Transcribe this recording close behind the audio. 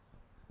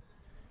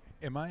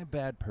Am I a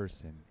bad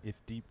person if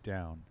deep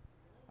down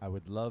I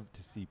would love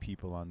to see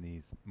people on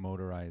these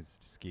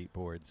motorized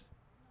skateboards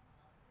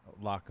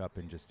lock up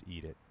and just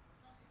eat it?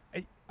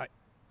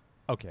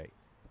 Okay,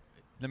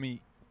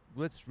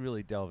 let's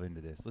really delve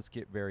into this. Let's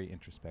get very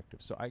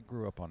introspective. So I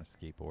grew up on a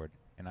skateboard,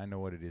 and I know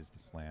what it is to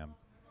slam.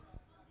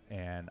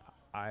 And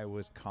I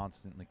was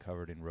constantly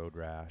covered in road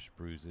rash,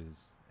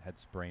 bruises, had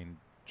sprained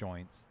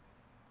joints.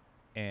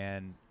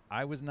 And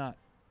I was not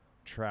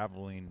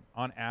traveling,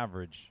 on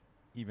average,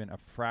 even a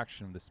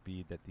fraction of the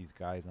speed that these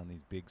guys on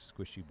these big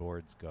squishy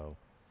boards go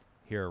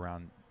here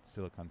around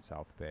Silicon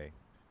South Bay.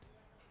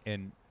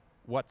 And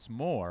what's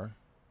more,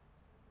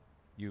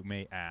 you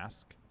may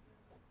ask,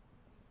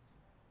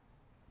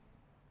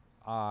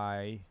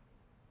 I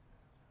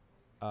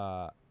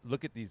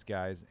look at these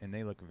guys and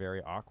they look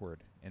very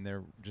awkward, and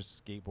they're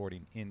just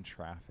skateboarding in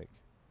traffic,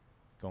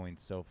 going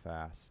so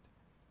fast.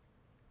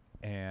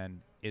 And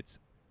it's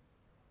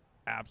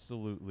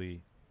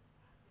absolutely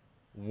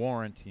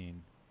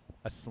warranting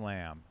a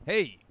slam.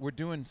 Hey, we're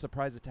doing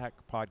Surprise Attack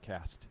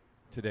podcast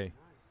today. Nice.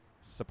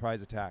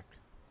 Surprise Attack.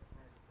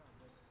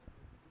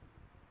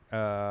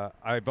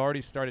 I've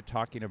already started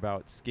talking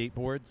about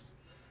skateboards.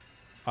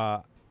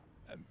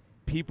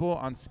 People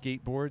on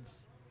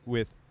skateboards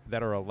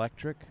that are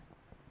electric,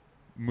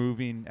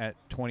 moving at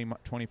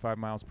 25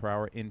 miles per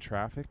hour in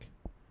traffic.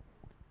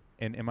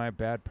 And am I a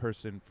bad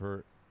person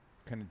for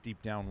kind of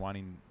deep down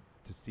wanting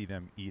to see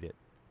them eat it?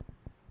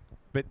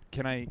 But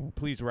can I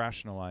please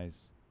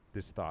rationalize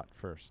this thought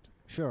first?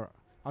 Sure.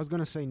 I was going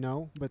to say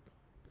no, but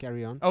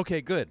carry on.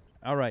 Okay, good.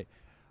 All right.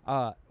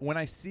 When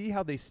I see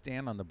how they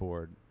stand on the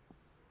board,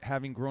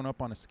 having grown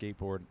up on a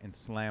skateboard and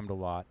slammed a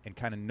lot and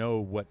kind of know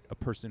what a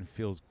person who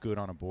feels good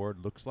on a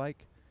board looks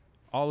like,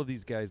 all of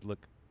these guys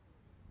look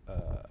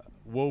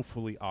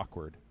woefully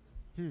awkward.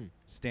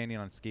 Standing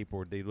on a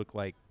skateboard, they look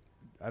like,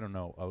 I don't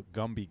know, a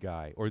Gumby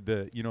guy, or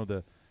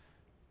the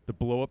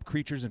blow-up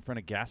creatures in front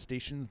of gas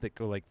stations that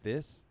go like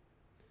this.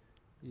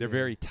 They're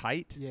very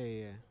tight.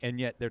 Yeah. And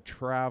yet they're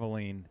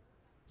traveling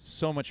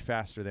so much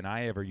faster than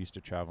I ever used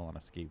to travel on a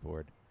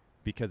skateboard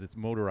because it's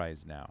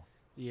motorized now.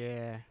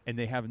 Yeah. And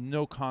they have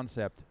no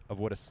concept of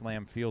what a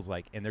slam feels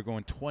like, and they're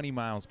going 20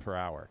 miles per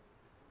hour.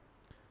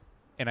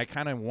 And I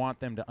kind of want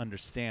them to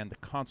understand the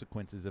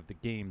consequences of the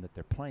game that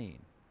they're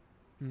playing.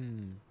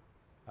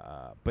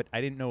 But I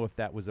didn't know if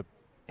that was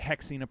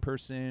hexing a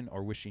person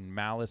or wishing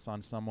malice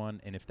on someone,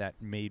 and if that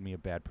made me a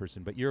bad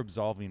person. But you're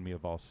absolving me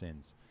of all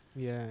sins.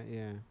 Yeah.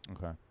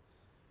 Okay.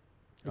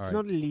 It's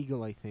not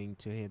illegal, I think,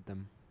 to hit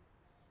them.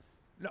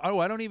 No,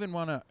 I don't even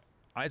want to.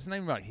 It's not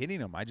even about hitting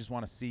them. I just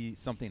want to see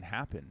something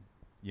happen.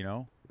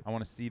 I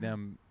want to see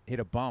them hit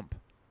a bump,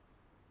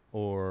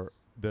 or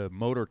the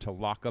motor to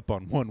lock up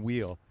on one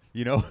wheel,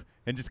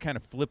 and just kind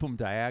of flip them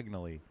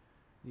diagonally.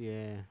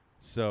 Yeah.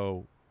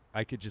 So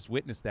I could just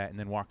witness that and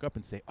then walk up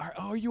and say,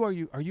 "Are you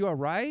all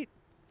right?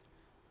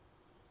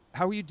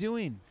 How are you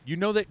doing? You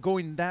know that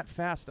going that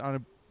fast on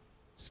a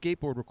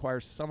skateboard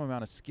requires some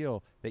amount of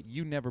skill that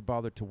you never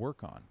bothered to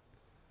work on."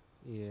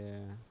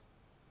 Yeah.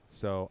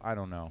 So I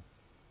don't know.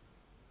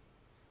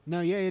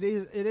 No, yeah, it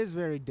is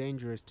very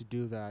dangerous to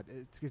do that.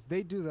 It's because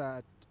they do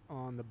that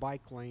on the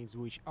bike lanes,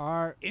 which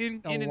are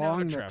in along and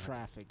out of the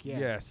traffic. Yeah.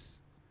 Yes,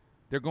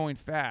 they're going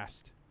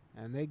fast.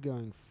 And they're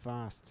going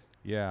fast.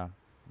 Yeah,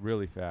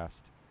 really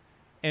fast.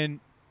 And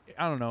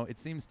I don't know. It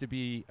seems to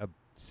be a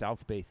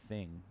South Bay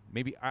thing.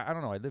 Maybe I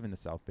don't know. I live in the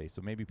South Bay,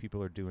 so maybe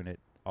people are doing it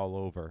all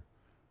over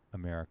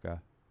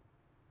America.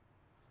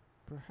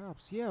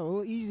 Perhaps, yeah.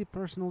 Well, easy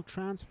personal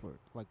transport.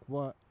 Like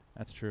what?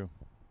 That's true.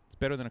 It's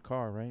better than a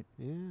car, right?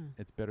 Yeah.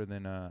 It's better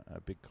than a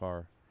big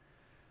car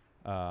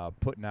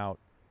putting out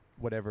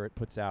whatever it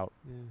puts out.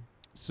 Yeah.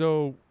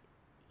 So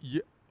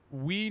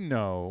we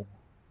know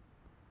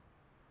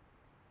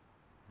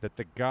that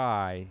the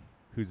guy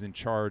who's in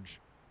charge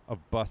of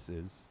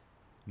buses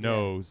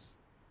knows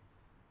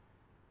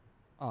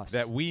Us.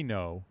 that we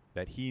know,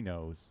 that he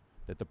knows,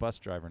 that the bus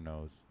driver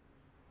knows,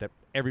 that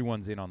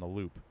everyone's in on the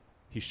loop.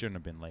 He shouldn't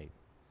have been late.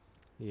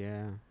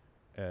 Yeah.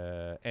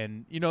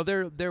 And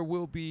there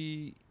will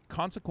be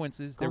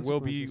consequences. There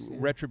will be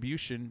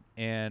retribution,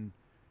 and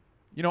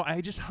I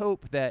just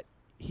hope that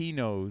he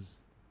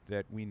knows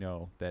that we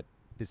know that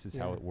this is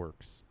how it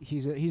works.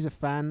 He's a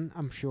fan,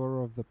 I'm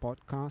sure, of the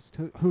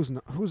podcast.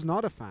 Who's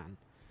not a fan?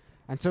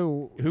 And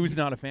so who's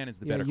not a fan is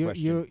the better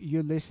question.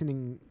 You're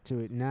listening to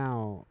it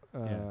now.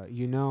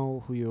 You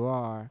know who you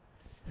are,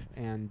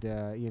 and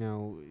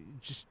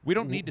just we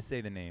don't need to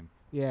say the name.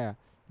 Yeah,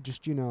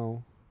 just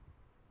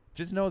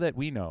just know that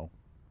we know.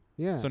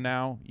 Yeah. So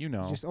now you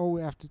know. Just all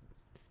we have to.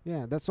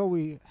 Yeah, that's all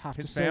we have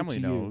to say to you. His family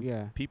knows.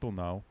 Yeah. People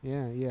know.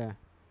 Yeah.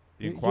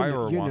 The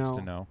Inquirer wants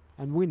to know.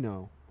 And we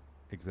know.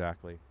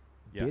 Exactly.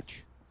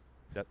 Yes.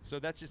 Bitch. So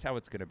that's just how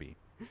it's going to be.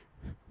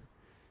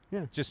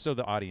 Yeah. Just so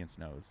the audience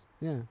knows.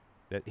 Yeah.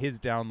 That his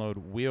download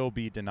will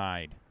be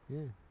denied.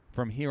 Yeah.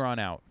 From here on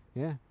out.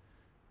 Yeah.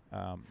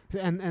 And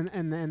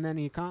then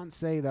you can't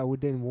say that we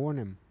didn't warn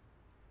him.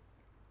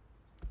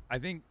 I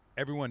think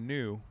everyone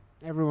knew.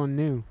 Everyone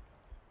knew.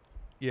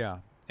 Yeah.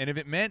 And if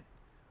it meant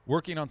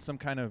working on some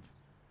kind of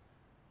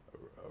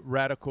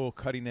radical,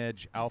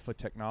 cutting-edge alpha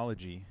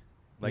technology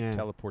like Yeah.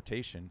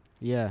 teleportation,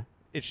 Yeah.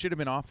 it should have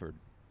been offered.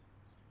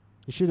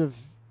 You should have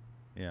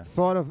Yeah,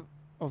 thought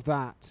of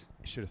that.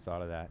 I should have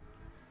thought of that.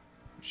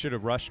 Should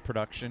have rushed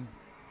production,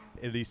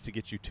 at least to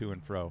get you to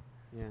and fro.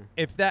 Yeah.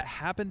 If that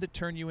happened to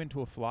turn you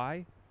into a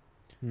fly,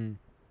 Hmm.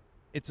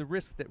 it's a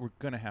risk that we're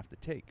going to have to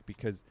take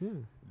because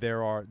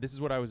Yeah. this is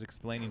what I was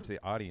explaining to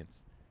the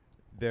audience.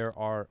 There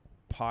are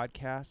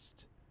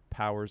podcast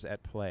powers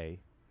at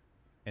play,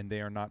 and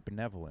they are not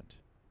benevolent.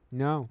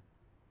 No.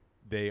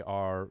 They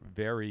are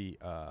very,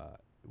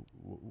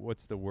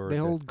 what's the word? They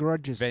hold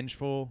grudges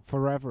Vengeful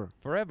forever.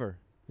 forever.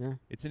 Yeah.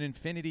 It's an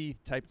infinity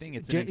type thing.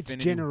 It's It's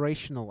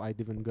generational. I'd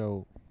even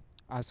go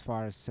as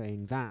far as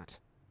saying that.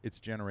 It's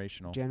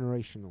generational.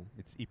 Generational.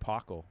 It's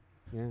epochal.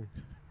 Yeah.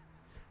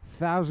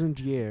 1,000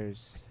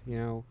 years,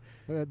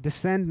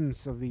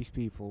 descendants of these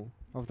people,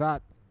 of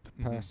that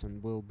Mhm.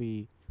 person, will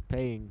be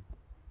paying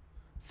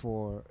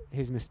for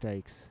his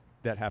mistakes.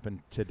 That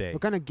happened today. We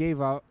kind of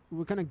gave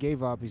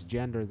up his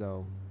gender,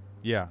 though.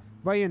 Yeah.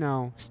 But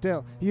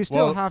still, you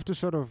still Well, have to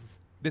sort of.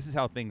 This is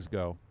how things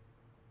go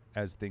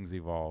as things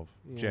evolve.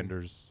 Yeah.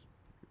 Genders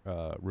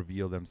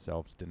reveal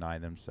themselves, deny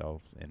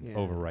themselves, and Yeah.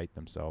 overwrite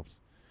themselves.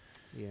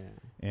 Yeah.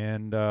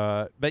 And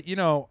but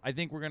I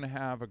think we're gonna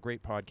have a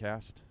great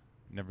podcast.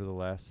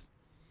 Nevertheless,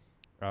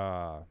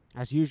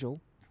 As usual.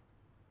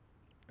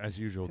 as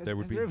usual, Has there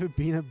would there be ever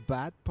been a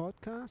bad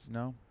podcast?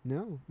 no,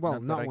 No. Well,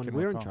 Not that not I when can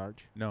we're in recall.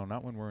 charge. no,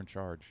 not when we're in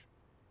charge.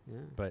 Yeah.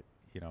 But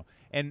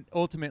and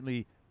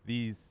ultimately,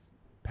 these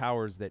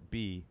powers that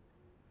be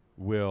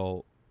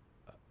will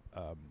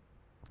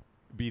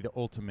be the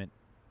ultimate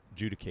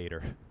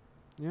judicator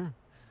Yeah.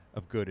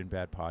 of good and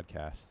bad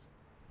podcasts.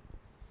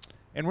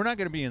 And we're not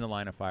going to be in the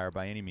line of fire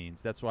by any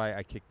means. That's why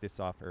I kicked this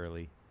off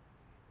early.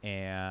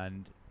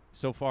 And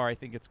so far, I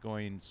think it's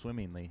going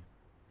swimmingly,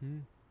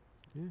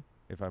 Yeah.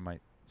 if I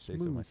might say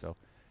so Smooth. myself.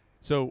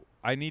 So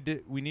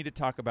we need to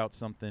talk about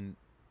something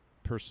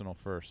personal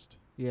first,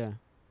 Yeah.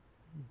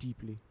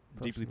 Deeply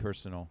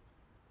personal.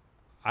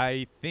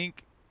 I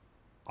think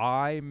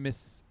I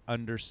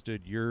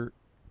misunderstood your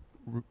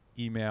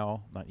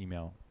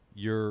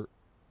your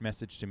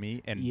message to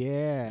me, and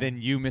yeah. then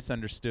you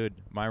misunderstood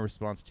my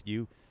response to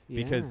you.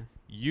 Because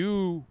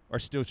you are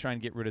still trying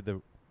to get rid of the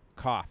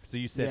cough. So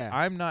you said, Yeah.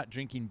 I'm not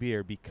drinking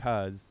beer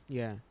because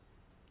Yeah.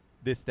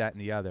 this, that,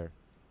 and the other.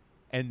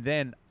 And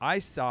then I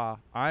saw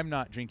I'm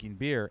not drinking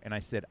beer, and I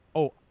said,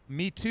 oh,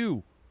 me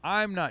too.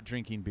 I'm not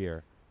drinking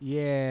beer.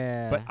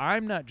 Yeah. But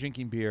I'm not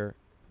drinking beer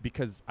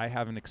because I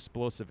have an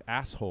explosive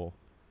asshole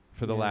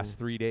for the Yeah. last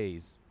 3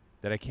 days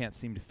that I can't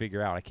seem to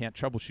figure out. I can't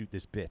troubleshoot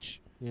this bitch.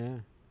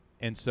 Yeah.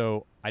 And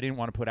so I didn't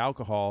want to put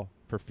alcohol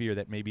for fear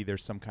that maybe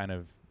there's some kind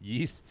of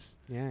yeasts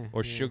Yeah.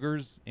 or yeah.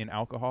 sugars in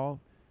alcohol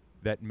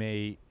that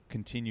may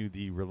continue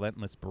the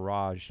relentless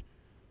barrage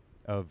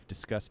of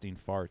disgusting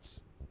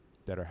farts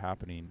that are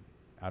happening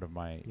out of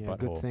my Yeah. butthole.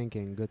 Good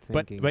thinking. Good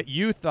thinking. But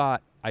you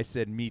thought I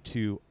said me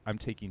too. I'm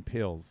taking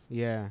pills,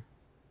 yeah.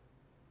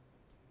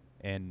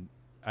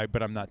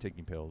 but I'm not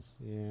taking pills,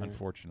 Yeah.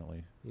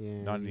 unfortunately.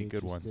 Yeah. not any you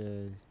good just,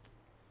 ones.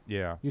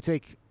 Yeah. You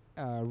take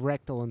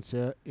rectal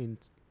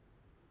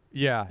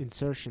Yeah.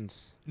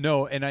 insertions.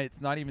 No, and it's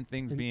not even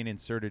things In- being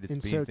inserted.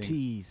 It's being things.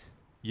 Insertees.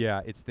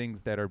 Yeah, it's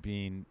things that are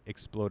being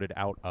exploded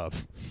out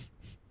of,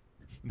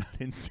 not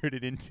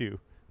inserted into,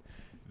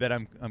 that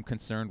I'm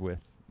concerned with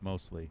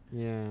mostly.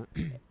 Yeah.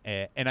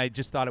 And I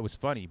just thought it was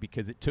funny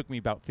because it took me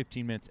about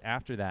 15 minutes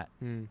after that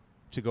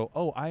to go,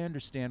 oh, I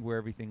understand where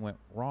everything went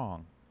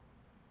wrong.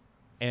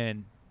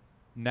 And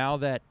now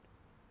that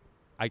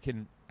I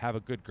can have a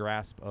good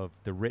grasp of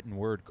the written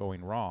word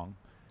going wrong,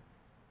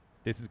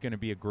 this is going to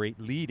be a great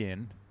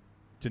lead-in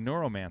to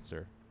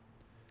Neuromancer.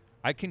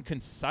 I can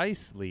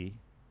concisely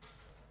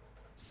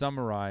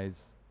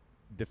summarize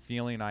the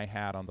feeling I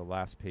had on the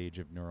last page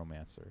of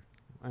Neuromancer.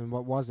 And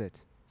what was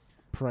it?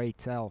 Pray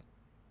tell.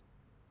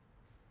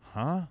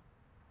 Huh?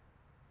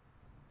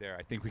 There,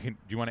 I think we can. Do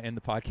you want to end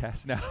the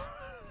podcast now?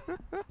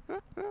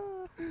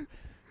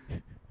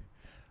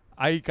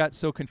 I got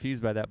so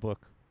confused by that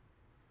book.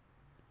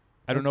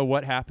 I don't know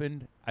what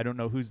happened. I don't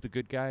know who's the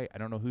good guy. I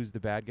don't know who's the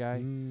bad guy.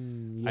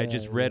 I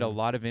just read a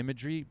lot of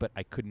imagery, but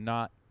I could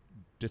not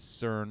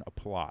discern a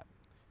plot.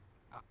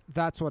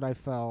 That's what I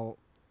felt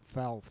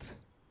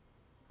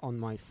on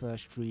my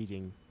first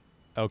reading.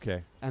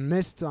 Okay. And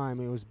this time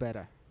it was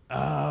better.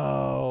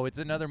 Oh, it's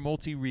another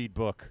multi-read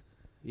book.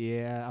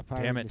 Yeah,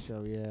 apparently it.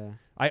 so, yeah.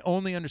 I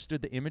only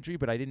understood the imagery,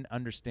 but I didn't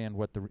understand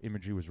what the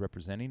imagery was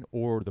representing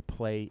or the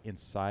play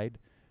inside,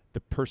 the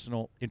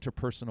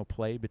interpersonal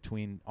play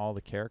between all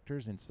the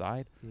characters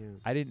inside. Yeah.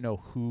 I didn't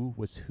know who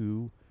was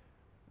who,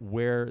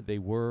 where they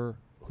were,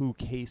 who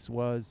Case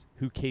was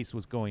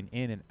going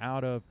in and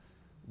out of,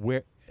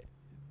 where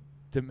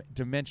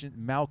dimension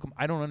Malcolm.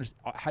 I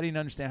didn't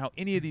understand how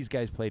any of these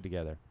guys played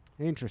together.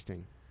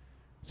 Interesting.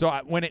 So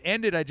when it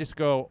ended, I just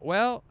go,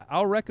 well,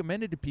 I'll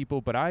recommend it to people,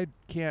 but I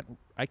can't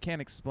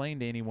explain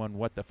to anyone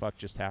what the fuck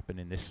just happened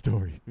in this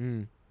story.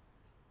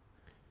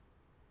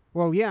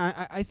 Well,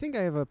 yeah, I think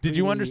I have a. Did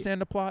you pretty-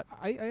 understand the plot?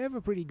 I have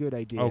a pretty good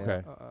idea.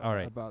 Okay. All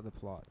right. About the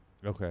plot.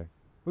 Okay.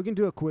 We can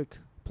do a quick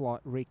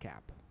plot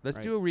recap. Let's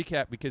Right. do a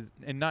recap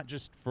and not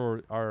just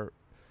for our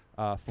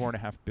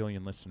 4.5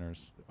 billion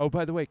listeners. Oh,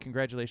 by the way,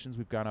 congratulations.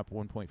 We've gone up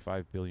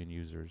 1.5 billion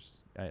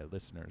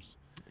listeners.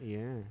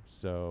 Yeah.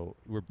 So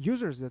we're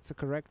Users, that's the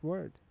correct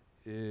word.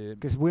 uh,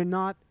 Because we're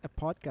not a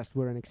podcast,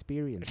 we're an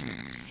experience.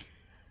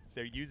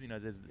 they're using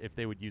us as if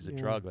they would use a Yeah.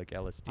 drug like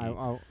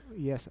LSD.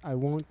 Yes, I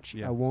want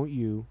Yeah. I want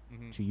you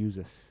Mhm. to use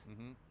us.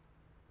 Mm-hmm.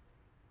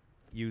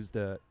 Use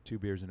the 2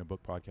 Beers in a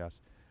Book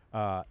podcast.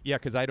 Yeah,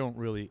 because I don't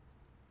really.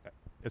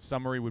 A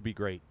summary would be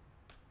great.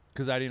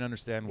 Because I didn't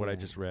understand what I Yeah.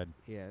 just read.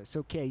 Yeah.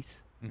 So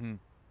case,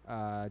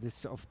 Mm-hmm. this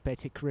sort of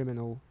petty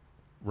criminal,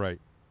 Right.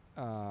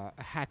 a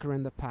hacker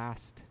in the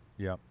past,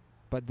 Yeah.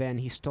 but then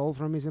he stole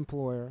from his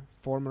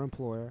former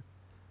employer.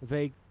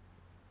 They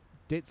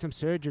did some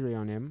surgery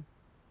on him,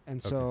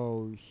 and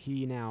so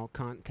he now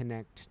can't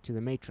connect to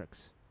the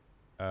Matrix.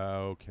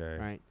 Okay.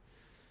 Right.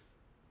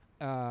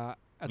 A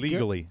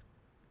Legally.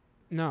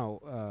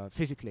 No,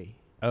 physically.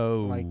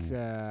 Oh. Like,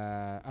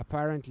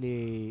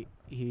 apparently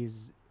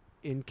he's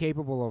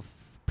incapable of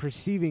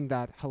perceiving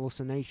that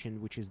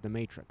hallucination, which is the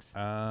Matrix.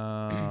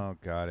 Oh,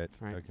 got it.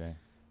 Right. Okay.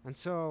 And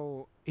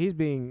so he's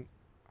being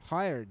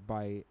hired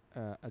by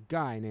a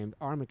guy named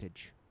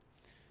Armitage.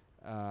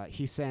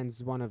 He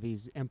sends one of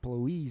his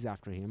employees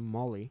after him,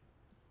 Molly.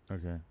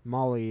 Okay.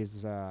 Molly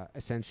is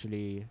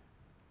essentially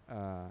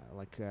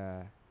like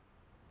a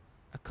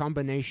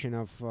combination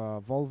of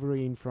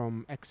Wolverine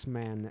from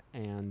X-Men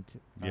and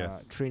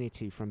Yes.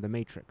 Trinity from the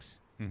Matrix.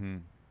 Mm-hmm.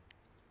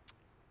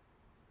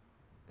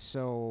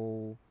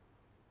 So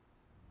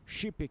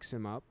she picks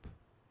him up.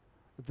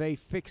 They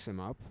fix him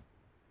up.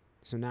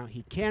 So now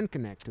he can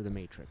connect to the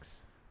Matrix.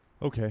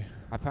 Okay.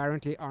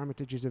 Apparently,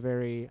 Armitage is a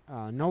very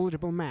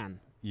knowledgeable man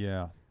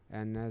Yeah.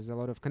 and has a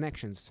lot of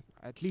connections,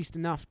 at least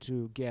enough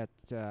to get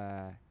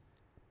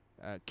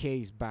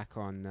Case back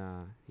on,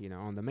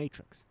 on the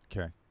Matrix.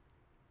 Okay.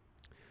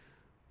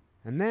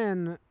 And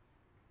then,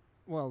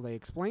 well, they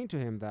explain to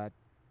him that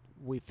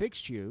we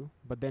fixed you,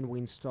 but then we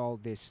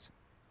installed this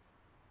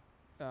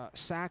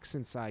sacs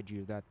inside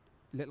you, that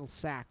little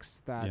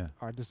sacs that Yeah.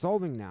 are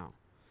dissolving now.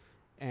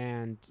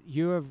 And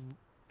you have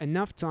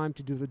enough time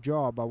to do the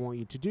job I want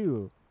you to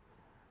do.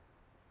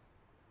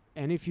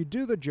 And if you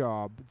do the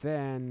job,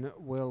 then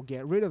we'll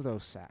get rid of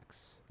those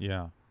sacs.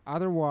 Yeah.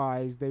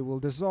 Otherwise, they will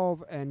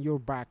dissolve and you're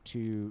back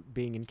to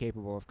being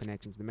incapable of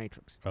connecting to the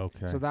Matrix.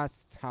 Okay. So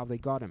that's how they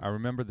got him. I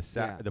remember the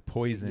Yeah. the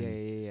poison.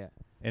 Yeah.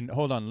 And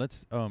hold on,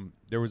 let's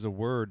there was a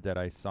word that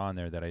I saw in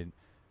there that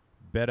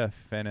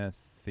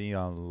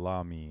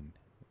beta-phenethylamine.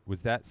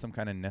 Was that some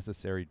kind of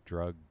necessary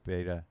drug,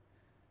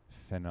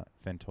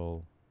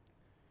 beta-phentyl?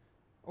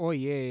 Oh,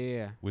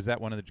 yeah. Was that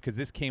one of the, because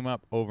this came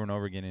up over and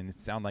over again and it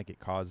sounded like it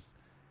caused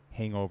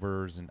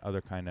hangovers and other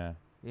kind of.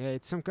 Yeah,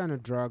 it's some kind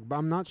of drug, but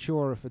I'm not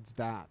sure if it's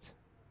that.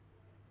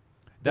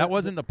 That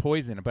wasn't the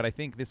poison, but I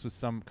think this was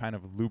some kind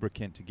of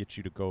lubricant to get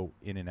you to go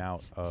in and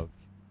out of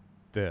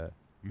the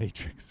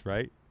Matrix,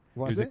 right?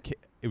 Was it?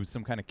 It was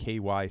some kind of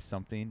KY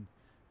something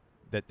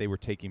that they were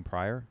taking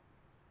prior.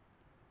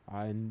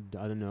 I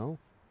don't know.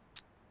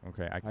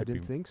 Okay, I I could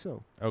didn't think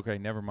so. Okay,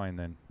 never mind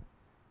then.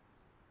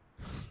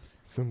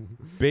 Some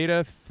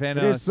Beta-phenethylamine.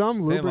 it is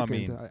some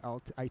lubricant,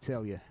 I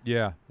tell you.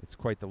 Yeah, it's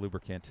quite the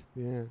lubricant.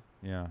 Yeah.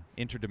 Yeah,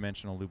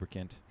 interdimensional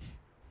lubricant.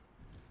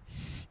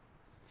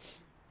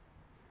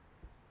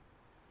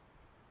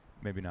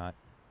 Maybe not.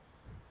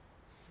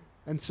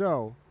 And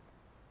so,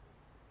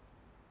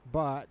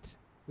 but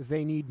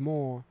they need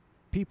more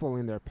people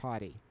in their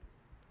party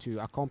to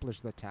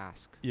accomplish the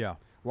task. Yeah.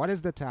 What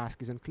is the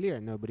task isn't clear.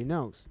 Nobody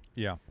knows.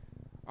 Yeah.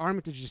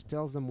 Armitage just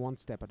tells them one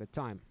step at a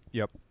time.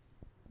 Yep.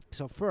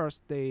 So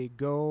first they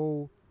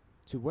go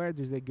to, where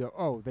do they go?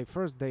 Oh,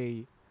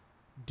 they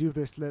do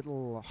this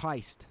little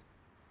heist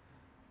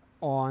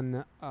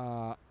on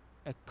a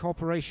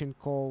corporation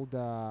called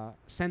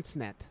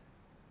SenseNet.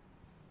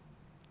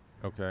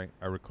 Okay,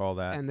 I recall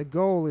that. And the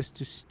goal is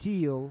to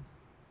steal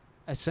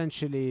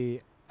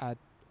essentially a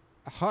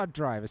hard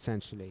drive,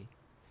 essentially,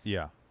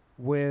 Yeah.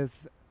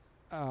 with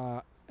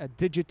the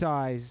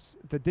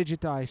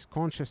digitized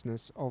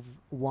consciousness of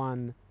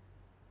one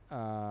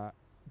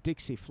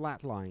Dixie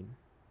Flatline,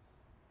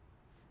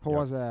 who Yep.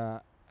 was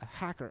a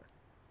hacker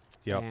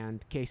Yep.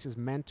 and Case's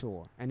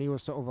mentor, and he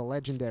was sort of a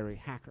legendary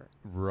hacker.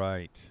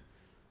 Right.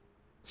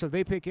 So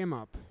they pick him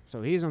up.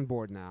 So he's on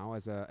board now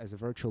as a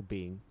virtual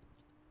being.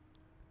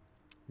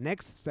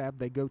 Next step,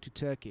 they go to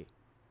Turkey.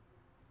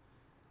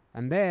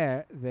 And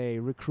there they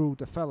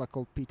recruit a fella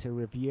called Peter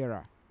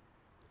Riviera,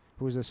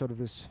 who is a sort of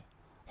this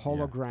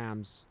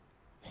holograms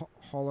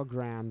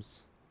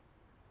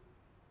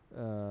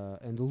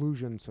and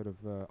illusion sort of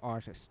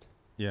artist.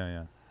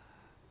 Yeah.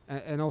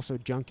 And also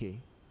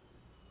junkie.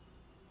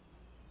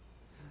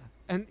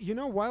 And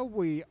while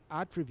we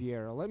at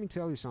Riviera, let me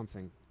tell you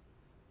something.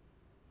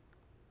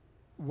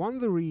 One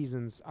of the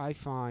reasons I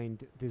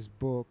find this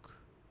book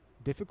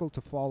difficult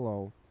to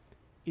follow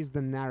is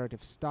the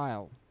narrative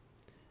style,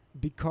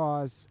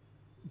 because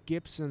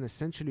Gibson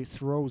essentially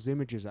throws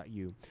images at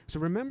you. So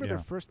remember their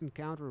Yeah. first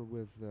encounter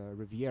with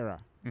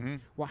Riviera. Mm-hmm.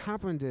 What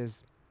happened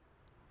is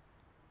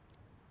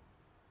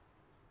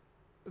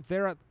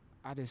they're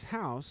at his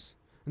house,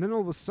 and then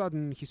all of a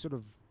sudden he sort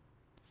of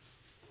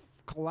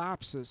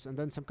collapses, and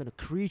then some kind of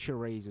creature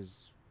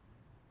raises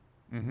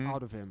Mm-hmm.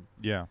 out of him.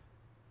 Yeah.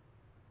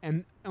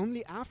 And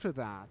only after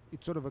that,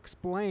 it sort of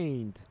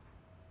explained,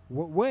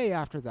 way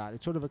after that,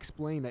 it sort of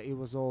explained that it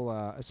was all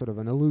a sort of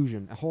an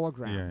illusion, a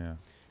hologram. Yeah. Yeah.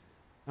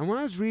 And when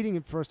I was reading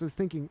it first, I was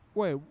thinking,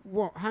 wait,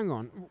 hang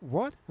on,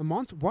 what? A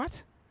monster?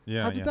 What?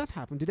 Yeah. How did that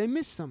happen? Did I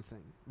miss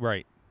something?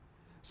 Right.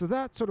 So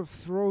that sort of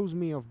throws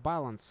me off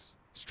balance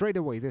straight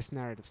away, this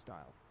narrative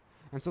style.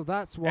 And so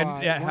that's why...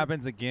 And that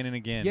happens again and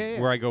again. Yeah, yeah.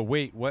 Where I go,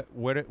 wait,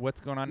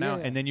 what's going on now?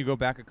 Yeah. And then you go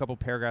back a couple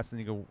paragraphs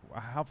and you go,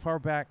 how far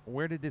back?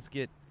 Where did this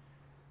get?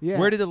 Yeah.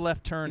 Where did the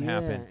left turn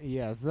happen?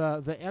 Yeah,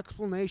 the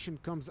explanation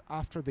comes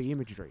after the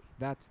imagery.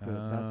 That's the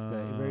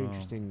very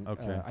interesting...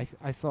 Okay.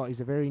 I thought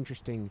is a very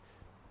interesting...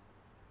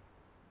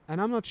 And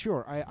I'm not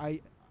sure.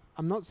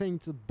 I'm not saying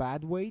it's a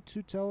bad way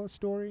to tell a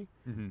story,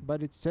 Mm-hmm.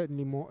 but it's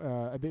certainly more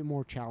a bit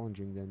more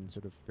challenging than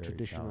sort of Very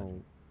traditional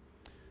challenging.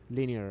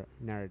 linear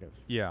narrative.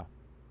 Yeah.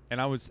 And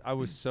I was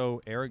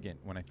so arrogant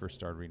when I first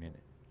started reading it,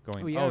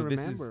 going, Oh yeah, I this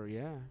remember.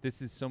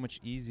 is so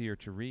much easier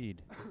to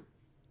read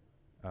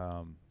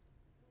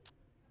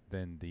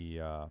than the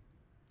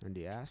And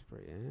diaspora,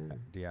 yeah.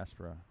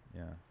 diaspora.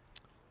 Yeah.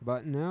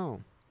 But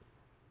no.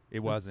 It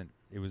wasn't.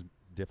 It was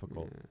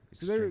difficult. Yeah.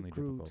 So they Extremely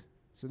recruit. difficult.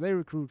 So they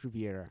recruit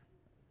Riviera,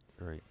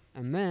 Right.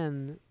 and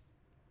then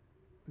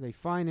they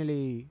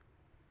finally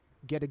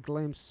get a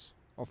glimpse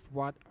of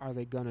what are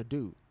they gonna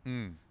do.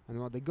 Mm. And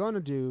what they're gonna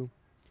do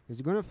is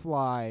they're gonna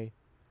fly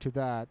to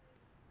that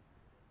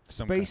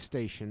Some space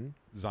station.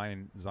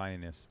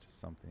 Zionist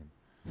something.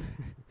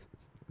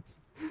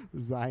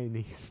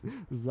 Zionist.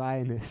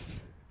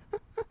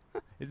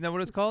 Isn't that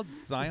what it's called?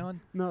 Zion?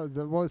 No,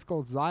 well, it's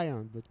called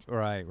Zion, but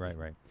Right.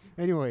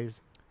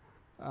 anyways,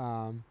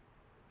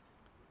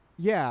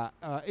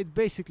 it's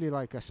basically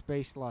like a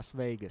space Las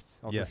Vegas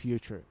of the Yes.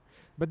 future.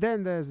 But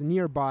then there's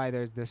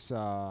this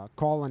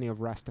colony of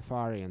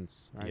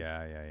Rastafarians, right?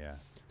 Yeah.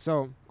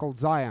 So called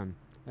Zion,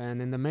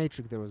 and in the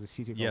Matrix there was a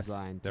city Yes, called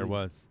Zion. there too.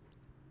 was.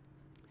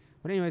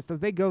 But anyways, so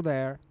they go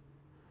there,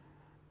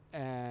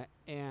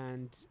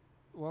 and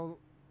well,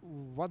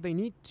 what they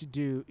need to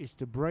do is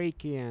to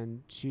break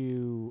in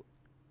to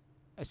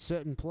a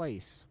certain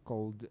place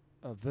called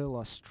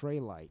Villa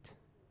Straylight.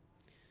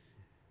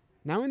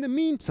 Now, in the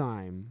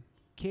meantime,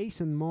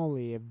 Case and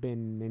Molly have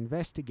been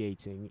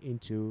investigating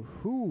into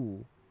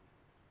who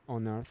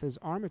on earth is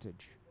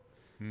Armitage,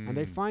 and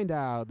they Mm. find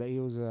out that he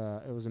was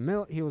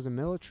a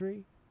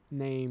military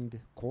named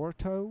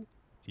Corto.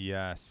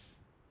 Yes.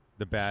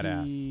 The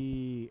badass.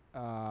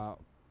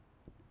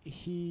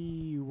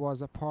 He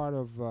was a part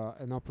of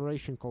an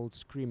operation called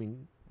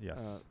Screaming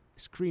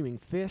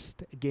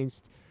Fist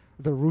against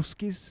the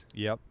Ruskies.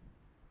 Yep.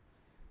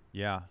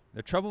 Yeah.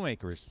 They're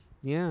troublemakers.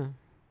 Yeah.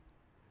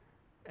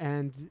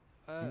 And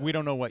We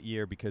don't know what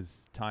year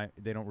because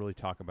they don't really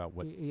talk about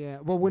what. yeah.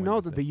 Well, we when know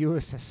is that it? the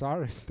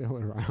USSR is still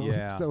around.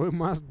 Yeah. So it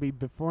must be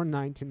before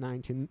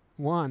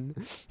 1991.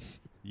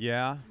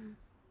 Yeah.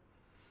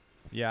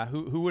 Yeah.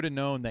 Who would have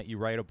known that you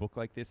write a book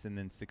like this and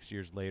then 6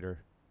 years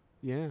later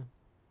Yeah.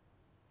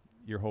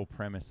 your whole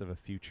premise of a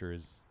future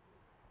is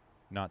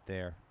not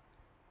there?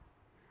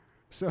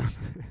 So,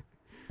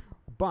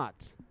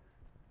 but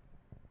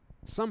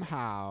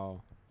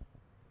somehow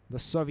the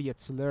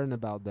Soviets learn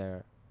about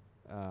their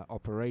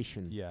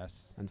operation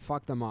Yes. and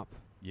fuck them up.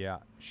 Yeah.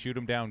 Shoot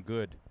them down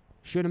good.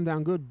 Shoot him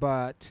down good,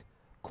 but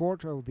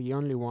Corto, the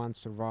only one,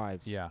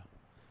 survives. Yeah.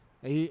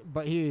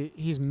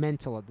 He's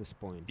mental at this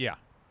point. Yeah.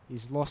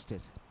 He's lost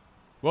it.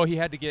 Well, he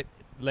had to get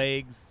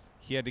legs.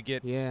 He had to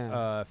get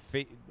Yeah.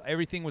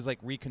 everything was like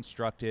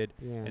reconstructed,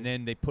 Yeah. and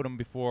then they put him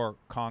before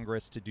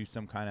Congress to do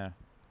some kind of,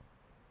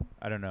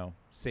 I don't know,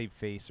 save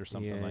face or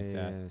something like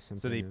that. Yeah,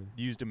 So they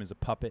used him as a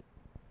puppet.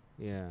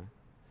 Yeah.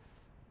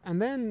 And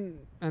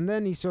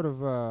then he sort of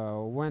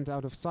went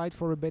out of sight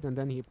for a bit, and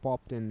then he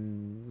popped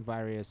in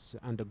various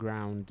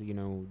underground,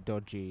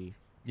 dodgy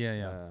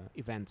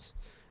events.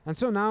 And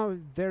so now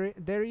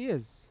there he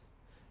is.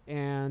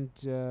 And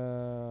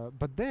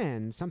but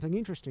then something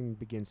interesting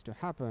begins to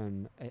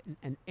happen.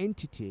 An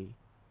entity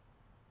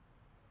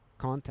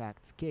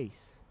contacts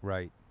Case,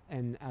 Right.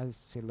 and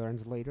as he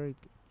learns later,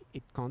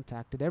 it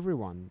contacted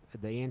everyone.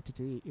 The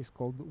entity is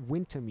called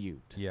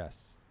Wintermute.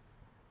 Yes.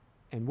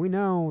 And we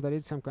know that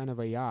it's some kind of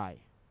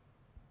AI.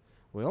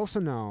 We also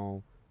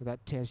know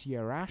that Tessia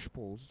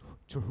Rashpools,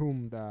 to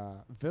whom the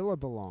villa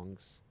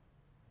belongs,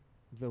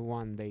 the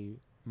one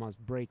they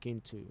must break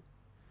into,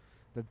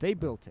 that they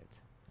built it.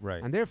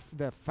 Right. And they're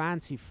the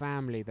fancy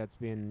family that's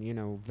been,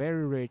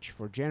 very rich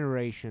for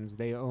generations.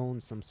 They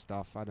own some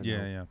stuff, I don't know.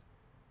 Yeah.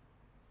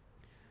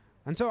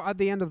 And so at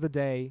the end of the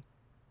day,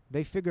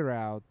 they figure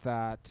out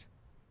that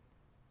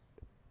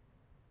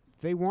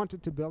they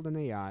wanted to build an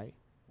AI,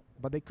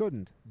 but they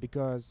couldn't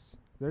because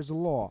there's a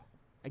law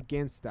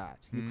against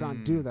that. You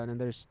can't do that. And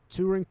there's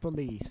touring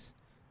police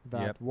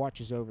that Yep.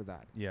 watches over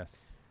that.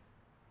 Yes.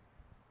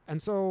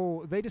 And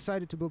so they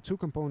decided to build two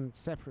components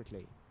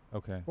separately.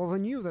 Okay. Well, they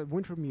knew that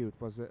Wintermute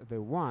was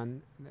the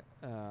one.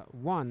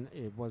 One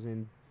it was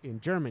in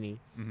Germany,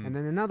 Mhm. and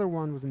then another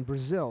one was in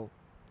Brazil,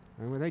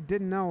 and they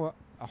didn't know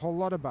a whole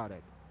lot about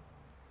it.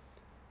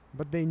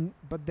 But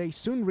they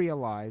soon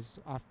realized,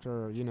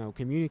 after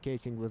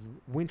communicating with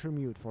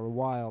Wintermute for a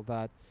while,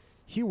 that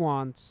it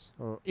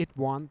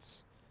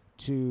wants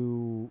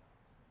to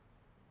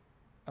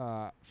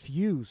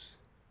fuse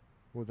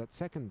with that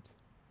second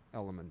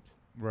element.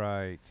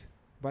 Right.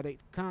 But it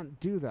can't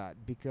do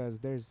that because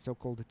there's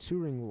so-called a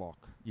Turing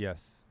lock.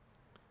 Yes.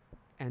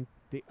 And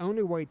the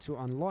only way to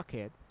unlock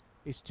it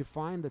is to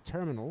find the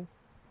terminal,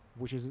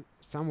 which is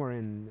somewhere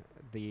in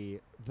the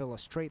Villa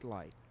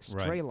Straylight,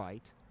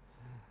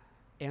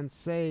 and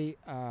say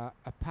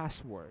a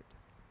password.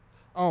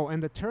 Oh,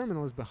 and the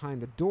terminal is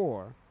behind the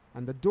door,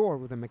 and the door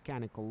with a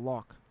mechanical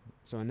lock.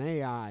 So an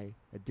AI,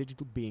 a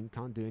digital being,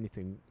 can't do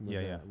anything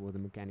with a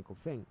mechanical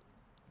thing.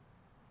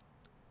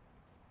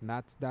 And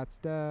that's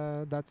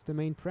the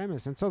main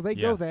premise. And so they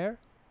go there.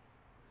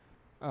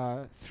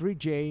 3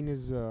 Jane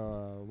is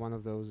one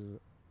of those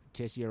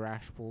Tessie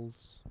Rash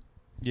pools.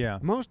 Yeah.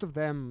 Most of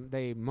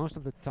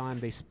the time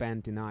they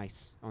spent in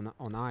ice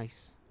on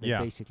ice. They're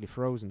basically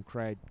frozen,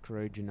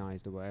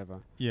 cryogenized or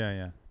whatever.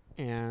 Yeah.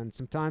 And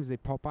sometimes they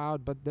pop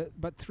out,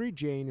 but 3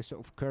 Jane is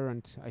sort of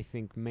current, I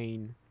think,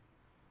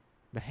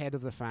 the head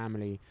of the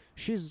family.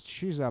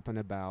 She's up and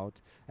about,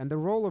 and the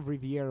role of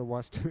Riviera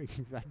was to,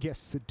 I guess,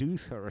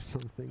 seduce her or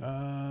something.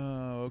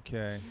 Oh,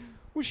 okay.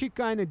 Well, she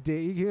kind of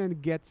did. He kind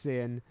of gets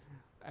in.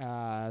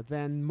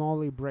 Then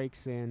Molly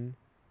breaks in.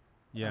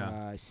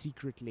 Yeah.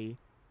 Secretly,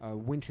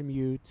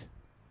 Wintermute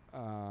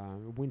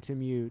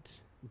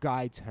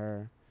guides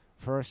her.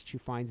 First, she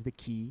finds the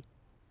key,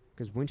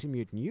 because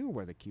Wintermute knew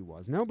where the key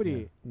was.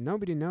 Nobody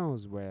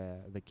knows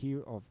where the key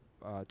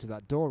to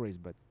that door is,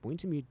 but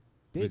Wintermute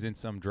did. It was in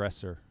some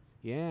dresser.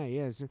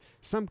 Yeah.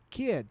 Some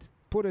kid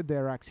put it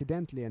there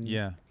accidentally,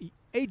 and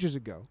ages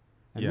ago.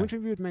 And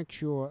Wintermute makes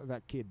sure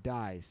that kid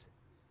dies.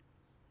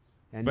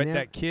 And but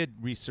that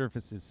kid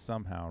resurfaces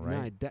somehow,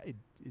 right? No,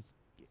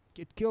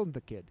 it killed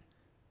the kid.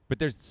 But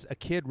there's a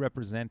kid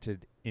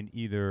represented in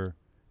either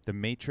the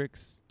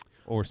Matrix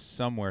or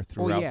somewhere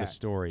throughout the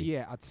story.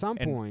 Yeah, at some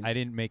point. I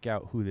didn't make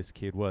out who this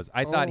kid was.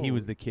 I thought he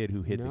was the kid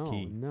who hid the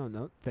key.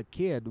 No. The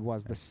kid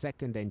was the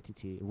second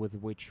entity with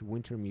which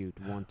Wintermute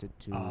wanted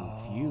to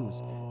fuse.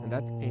 And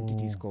that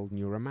entity is called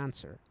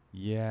Neuromancer.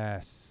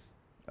 Yes.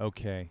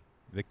 Okay.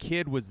 The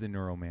kid was the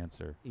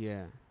Neuromancer.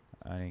 Yeah.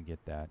 I didn't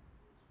get that.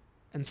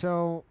 And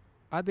so,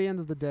 at the end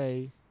of the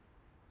day,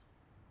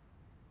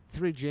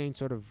 3 Jane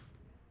sort of...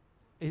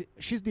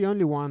 she's the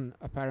only one,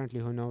 apparently,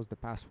 who knows the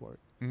password.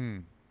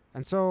 Mm.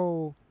 And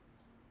so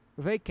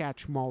they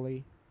catch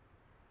Molly.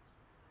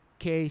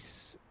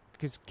 Case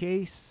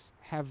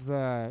have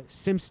the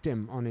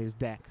SimStim on his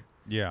deck.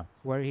 Yeah.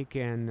 Where he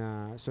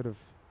can sort of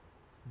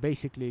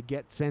basically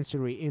get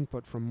sensory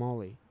input from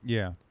Molly.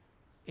 Yeah.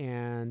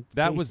 And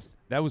that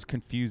was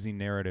confusing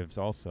narratives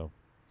also.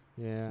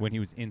 Yeah. When he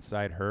was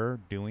inside her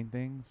doing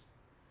things.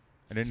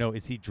 I didn't know,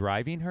 is he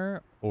driving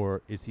her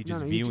or is he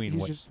just viewing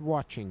he's just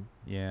watching.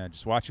 Yeah,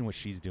 just watching what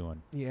she's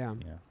doing. Yeah.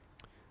 Yeah.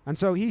 And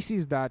so he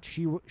sees that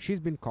she's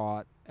been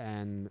caught,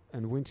 and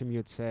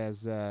Wintermute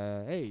says,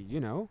 hey,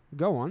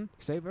 go on,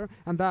 save her.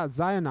 And that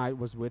Zionite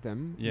was with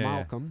him,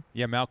 Malcolm.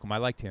 Yeah, Malcolm. I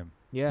liked him.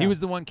 Yeah. He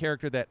was the one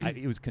character that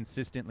it was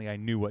consistently, I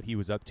knew what he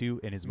was up to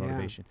and his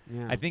motivation.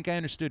 Yeah. I think I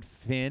understood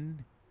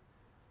Finn.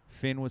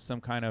 Finn was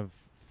some kind of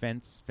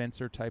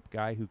fencer type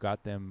guy who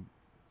got them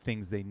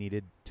things they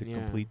needed to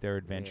complete their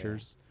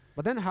adventures. Yeah.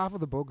 But then half of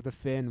the book, the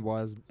Finn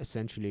was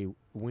essentially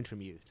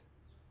Wintermute.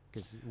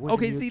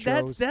 Okay, see,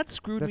 that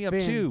screwed me up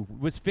too.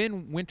 Was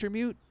Finn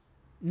Wintermute?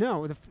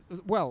 No,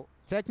 well,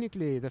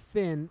 technically the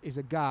Finn is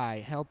a guy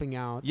helping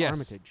out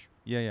Armitage.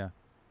 Yeah.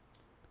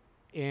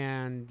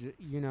 And,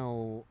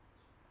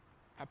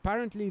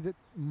 apparently that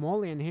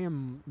Molly and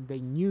him, they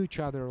knew each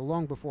other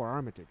long before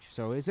Armitage.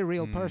 So he's a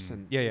real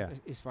person. Yeah.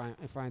 If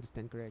I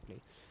understand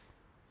correctly.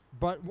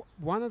 But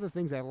one of the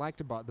things I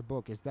liked about the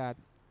book is that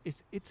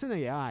it's an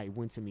AI,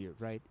 Wintermute,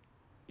 right?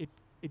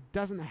 It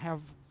doesn't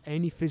have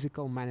any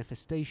physical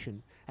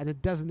manifestation, and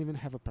it doesn't even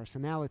have a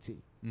personality.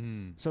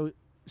 Mm.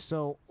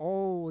 So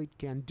all it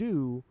can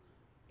do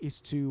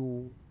is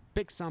to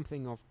pick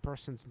something of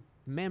person's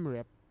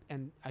memory,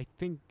 and I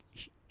think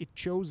it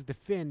chose the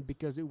Finn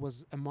because it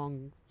was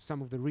among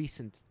some of the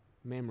recent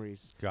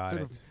memories. Got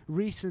sort it. of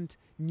recent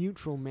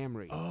neutral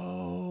memory.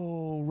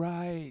 Oh,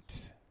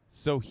 right.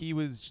 So he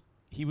was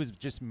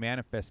just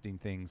manifesting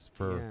things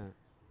for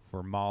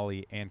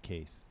Molly and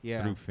Case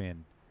through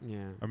Finn.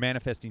 Yeah. Or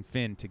manifesting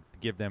Finn to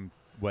give them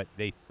what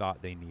they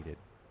thought they needed,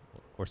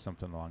 or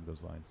something along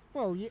those lines.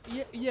 Well,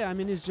 yeah. I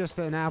mean, it's just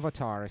an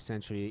avatar,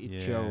 essentially.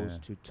 It chose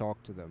to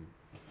talk to them.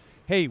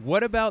 Hey,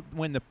 what about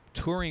when the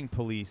Turing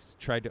police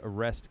tried to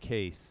arrest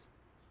Case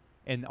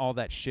and all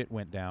that shit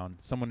went down?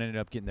 Someone ended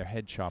up getting their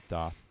head chopped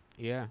off.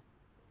 Yeah.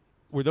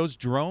 Were those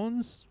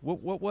drones?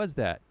 What was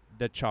that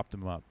chopped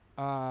them up?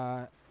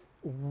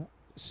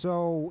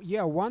 So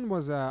yeah, one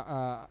was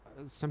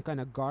some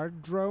kind of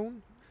guard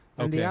drone,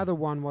 and the Okay. other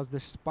one was the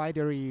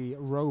spidery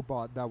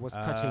robot that was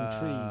cutting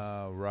trees.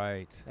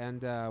 Right.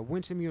 And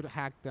Wintermute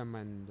hacked them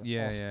and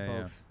Yeah, offed yeah,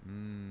 yeah.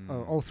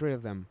 both. All three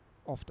of them.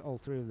 Offed all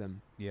three of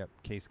them. Yep.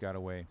 Case got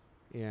away.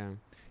 Yeah.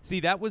 See,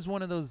 that was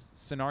one of those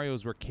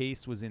scenarios where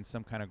Case was in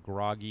some kind of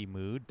groggy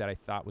mood that I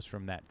thought was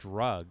from that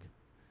drug.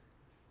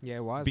 Yeah,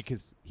 it was.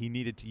 Because he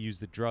needed to use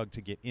the drug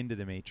to get into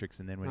the Matrix,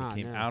 and then when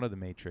he came out of the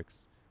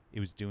Matrix, it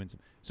was doing some.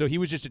 So he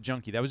was just a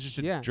junkie. That was just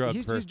a drug.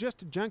 He's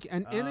just a junkie.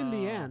 And in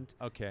the end.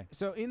 Okay.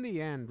 So in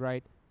the end,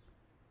 right,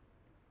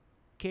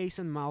 Case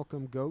and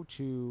Malcolm go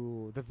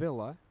to the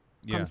villa,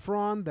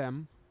 confront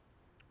them.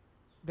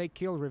 They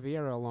kill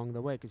Riviera along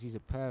the way because he's a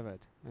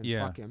pervert and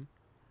fuck him.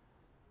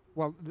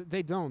 Well,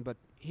 they don't, but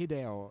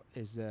Hideo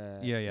is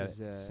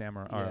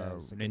samurai or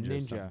like ninja,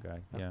 a some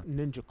guy. a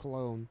ninja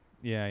clone.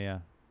 Yeah.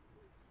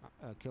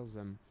 Kills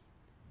them.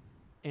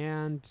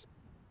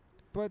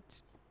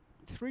 But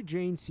 3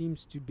 Jane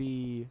seems to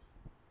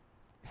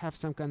have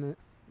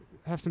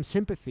some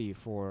sympathy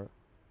for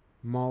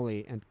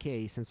Molly and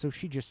Case, and so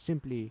she just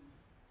simply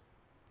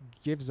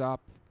gives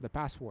up the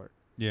password.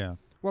 Yeah.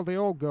 Well, they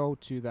all go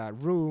to that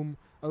room,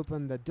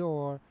 open the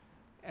door,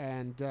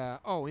 and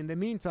in the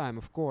meantime,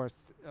 of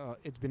course,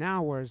 it's been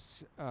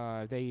hours.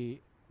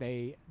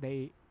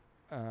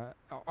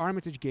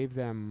 Armitage gave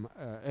them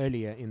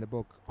earlier in the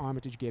book.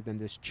 Armitage gave them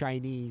this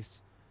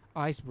Chinese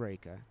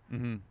icebreaker.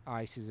 Mm-hmm.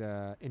 Ice is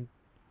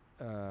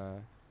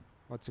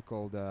what's it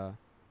called?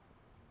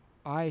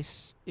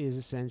 Ice is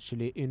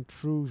essentially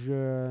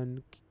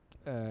intrusion.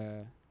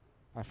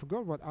 I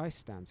forgot what ICE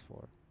stands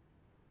for.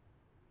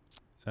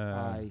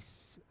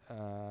 ICE.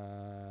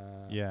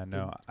 Yeah,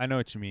 no, I know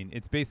what you mean.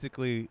 It's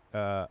basically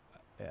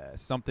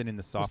something in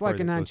the software. It's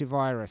like an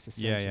antivirus,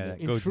 essentially. Yeah,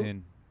 that goes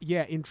in.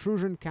 Yeah,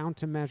 intrusion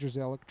countermeasures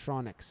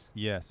electronics.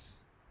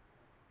 Yes.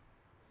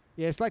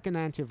 Yeah, it's like an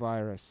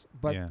antivirus,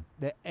 but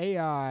the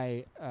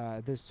AI,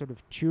 this sort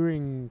of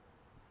Turing,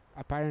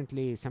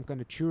 apparently some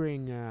kind of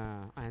Turing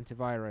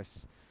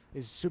antivirus,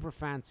 is super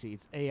fancy.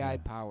 It's AI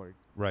powered.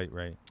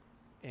 Right.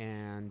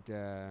 And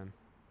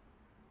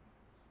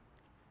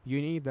you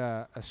need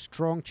a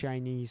strong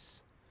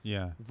Chinese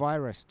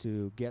virus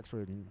to get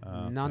through.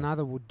 None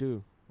other would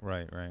do.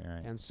 Right.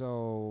 And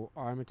so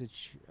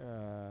Armitage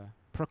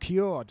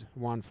procured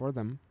one for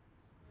them,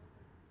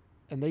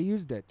 and they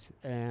used it,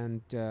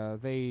 and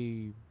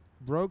they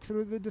broke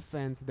through the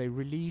defense. They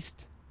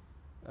released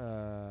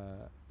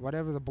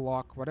whatever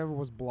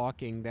was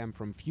blocking them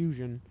from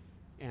fusion,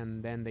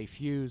 and then they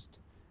fused,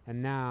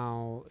 and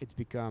now it's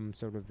become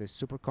sort of this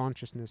super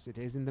consciousness. It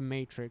is in the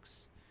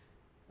Matrix.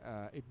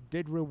 It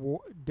did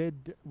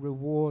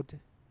reward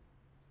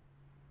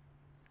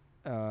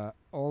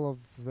all of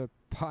the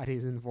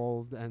parties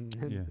involved and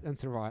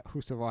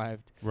who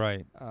survived.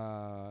 Right.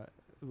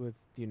 With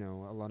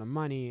a lot of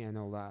money and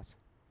all that.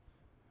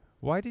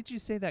 Why did you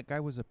say that guy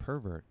was a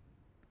pervert?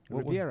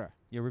 Riviera.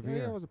 Riviera.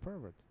 Yeah, was a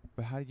pervert.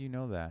 But how did you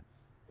know that?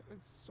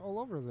 It's all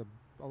over the.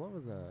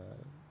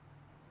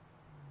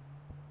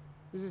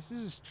 This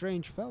is a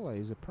strange fella.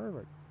 He's a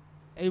pervert.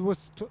 It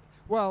was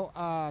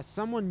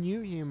someone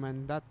knew him,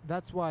 and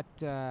that's what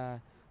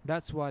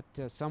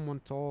someone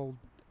told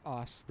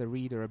us, the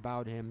reader,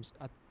 about him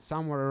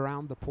somewhere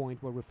around the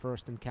point where we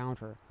first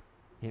encounter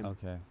him.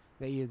 Okay.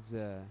 That he is.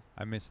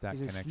 I missed that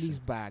connection. He's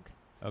a sleazebag.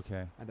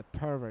 Okay. And a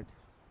pervert.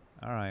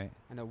 All right.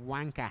 And a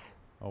wanker.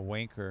 A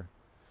wanker.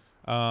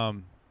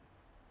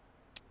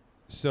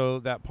 So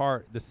that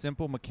part, the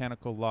simple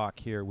mechanical lock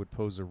here would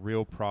pose a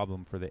real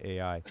problem for the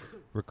AI,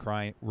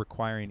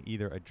 requiring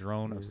either a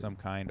drone of some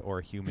kind or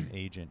a human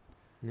agent.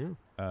 Yeah.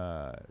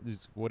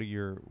 What are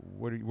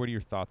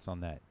your thoughts on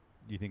that?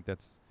 Do you think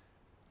that's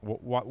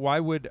why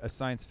would a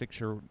science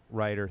fiction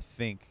writer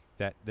think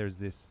that there's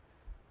this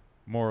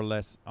more or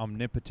less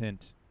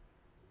omnipotent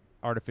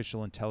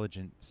artificial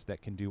intelligence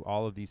that can do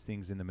all of these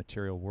things in the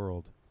material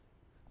world?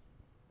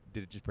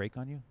 Did it just break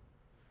on you?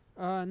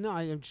 No,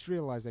 I just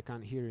realized I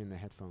can't hear you in the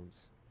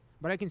headphones,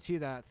 but I can see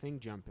that thing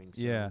jumping.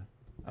 So yeah.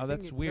 I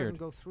That's it weird. Doesn't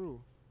go through.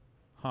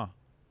 Huh.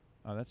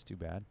 Oh, that's too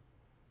bad.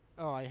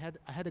 Oh, I had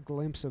a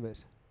glimpse of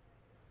it.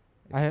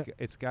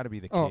 It's got to be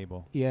the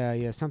cable.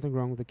 Yeah, something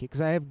wrong with the cable,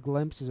 because I have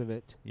glimpses of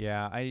it.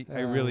 Yeah, I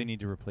really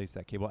need to replace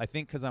that cable. I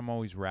think because I'm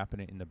always wrapping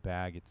it in the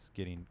bag, it's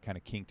getting kind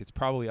of kinked. It's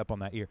probably up on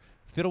that ear.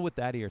 Fiddle with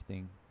that ear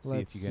thing.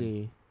 Let's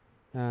see.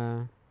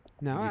 No,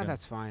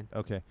 that's fine.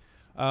 Okay.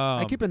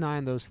 I keep an eye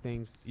on those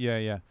things.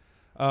 Yeah.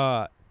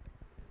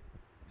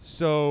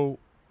 So,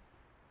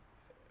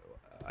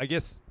 I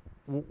guess,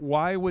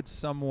 why would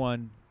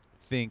someone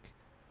think,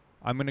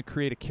 I'm going to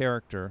create a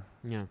character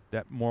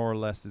that more or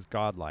less is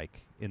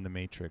godlike in the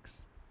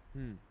Matrix,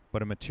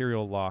 but a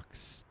material lock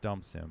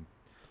stumps him?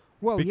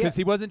 Well, because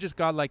he wasn't just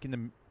godlike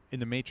in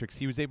the Matrix;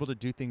 he was able to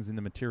do things in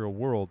the material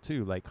world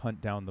too, like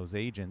hunt down those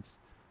agents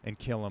and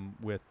kill them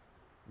with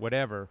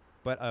whatever.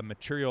 But a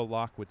material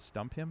lock would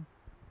stump him.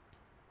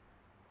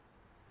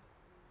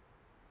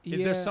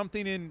 Is there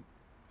something in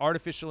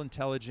artificial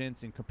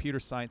intelligence and computer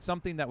science,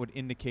 something that would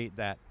indicate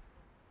that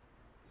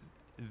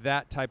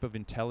that type of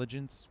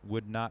intelligence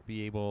would not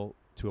be able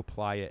to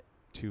apply it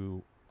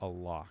to a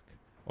lock?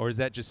 Or is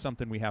that just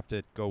something we have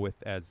to go with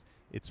as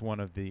it's one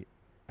of the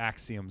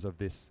axioms of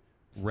this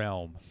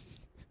realm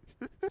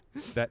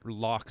that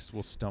locks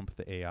will stump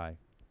the AI?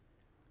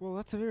 Well,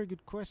 that's a very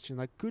good question.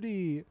 Like, could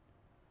he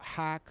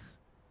hack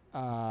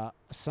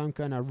some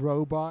kind of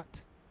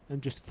robot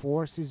and just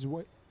force his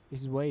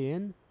way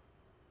in?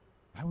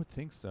 I would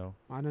think so.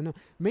 I don't know.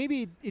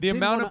 Maybe it The didn't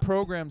amount wanna- of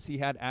programs he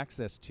had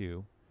access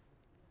to,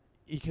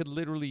 he could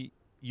literally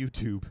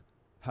YouTube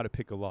how to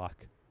pick a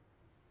lock,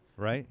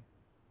 right?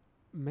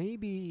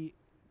 maybe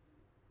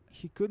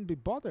he couldn't be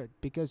bothered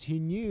because he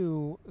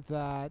knew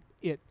that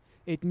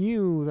it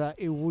knew that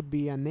it would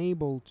be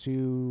unable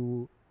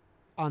to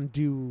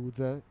undo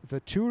the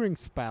Turing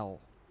spell,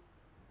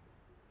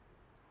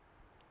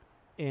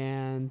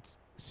 and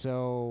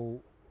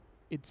so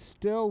it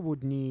still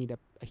would need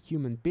a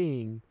human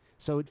being.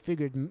 So it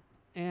figured,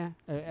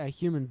 a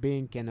human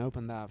being can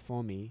open that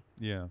for me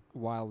Yeah.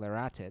 while they're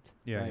at it.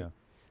 Yeah, right? yeah.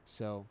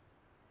 So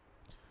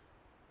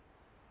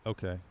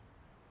Okay.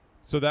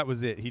 So that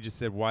was it. He just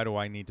said, "Why do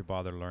I need to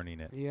bother learning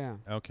it?" yeah.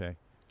 Okay.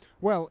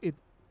 Well,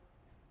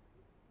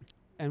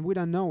 and we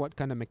don't know what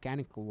kind of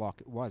mechanical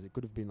lock it was. It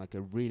could have been like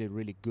a really,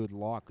 really good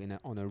lock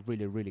on a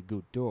really, really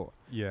good door.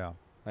 Yeah.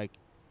 Like,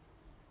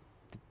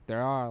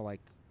 there are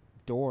like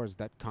doors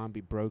that can't be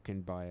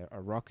broken by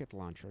a rocket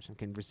launcher and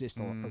can resist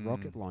a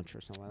rocket launcher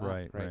or something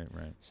like that.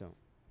 Right. So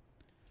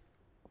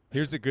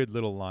Here's a good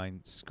little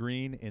line.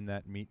 Screen in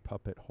that meat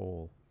puppet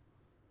hole.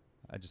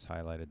 I just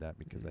highlighted that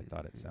because I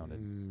thought it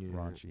sounded yeah.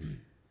 raunchy.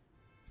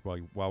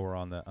 While we're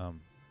on the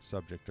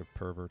subject of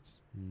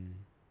perverts.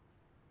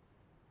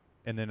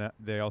 And then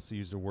they also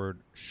used the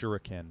word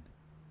shuriken.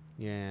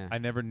 Yeah. I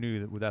never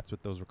knew that's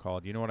what those were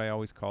called. You know what I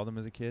always called them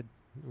as a kid?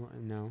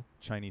 No.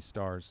 Chinese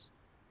stars.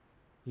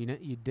 You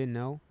didn't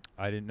know?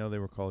 I didn't know they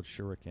were called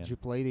shuriken. Did you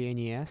play the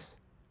NES?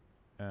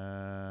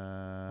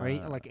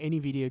 Or like any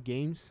video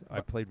games? I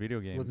played video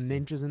games. With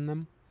ninjas in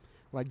them?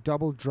 Like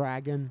Double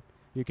Dragon,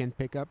 you can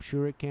pick up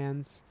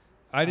shurikens.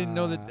 I didn't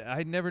know that.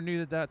 I never knew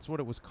that that's what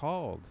it was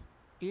called.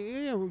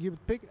 Yeah, you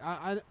pick.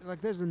 I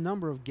like. There's a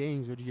number of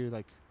games where you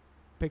like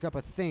pick up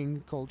a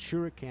thing called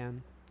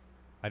shuriken.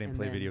 I didn't And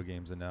play then- video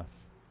games enough,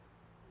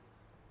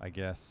 I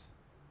guess.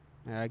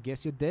 I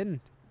guess you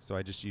didn't. So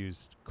I just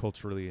used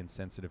culturally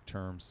insensitive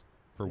terms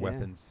for Yeah.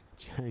 weapons.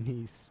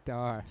 Chinese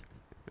star.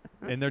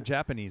 And they're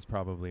Japanese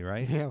probably,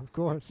 right? Yeah, of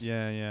course.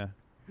 Yeah.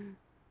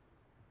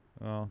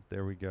 Oh,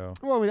 there we go.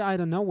 Well, I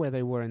don't know where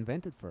they were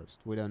invented first.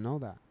 We don't know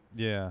that.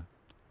 Yeah.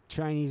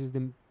 Chinese is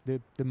the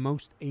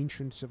most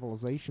ancient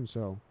civilization,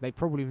 so they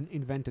probably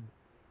invented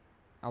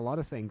a lot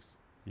of things.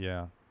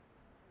 Yeah.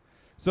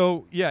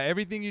 So, yeah,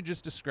 everything you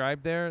just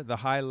described there, the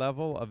high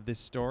level of this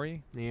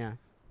story, Yeah.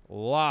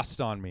 lost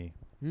on me.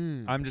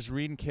 Hmm. I'm just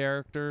reading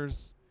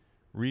characters,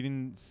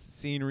 reading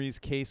sceneries,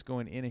 case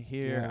going in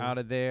here, Yeah. out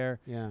of there.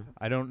 Yeah.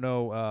 I don't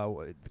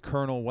know the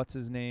Colonel, what's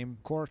his name?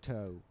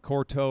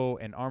 Corto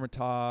and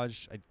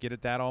Armitage. I get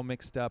that all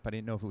mixed up. I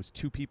didn't know if it was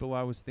two people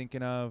I was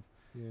thinking of.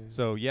 Yeah.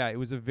 So, yeah, it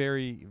was a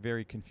very,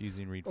 very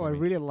confusing read for I me.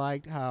 really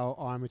liked how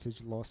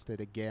Armitage lost it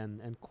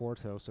again, and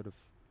Corto sort of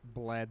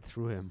bled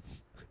through him.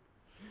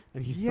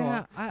 And he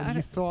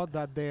thought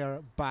that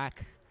they're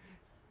back.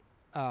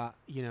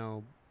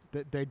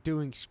 They're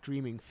doing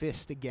Screaming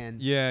Fist again.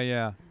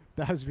 Yeah.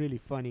 That was really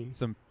funny.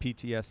 Some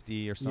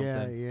PTSD or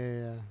something.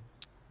 Yeah.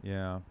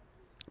 Yeah.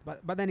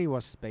 But then he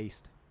was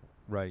spaced.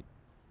 Right.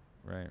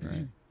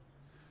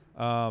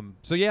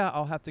 So, yeah,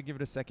 I'll have to give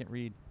it a second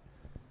read.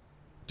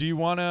 Do you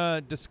want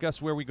to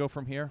discuss where we go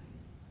from here?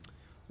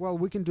 Well,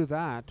 we can do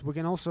that. We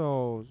can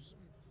also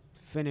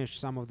finish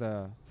some of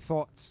the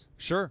thoughts.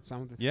 Sure.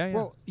 Some of the Yeah.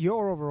 Well,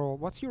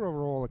 what's your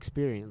overall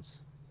experience?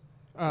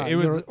 It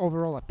was your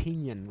overall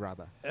opinion,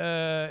 rather.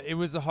 It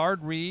was a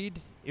hard read.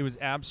 It was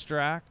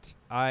abstract.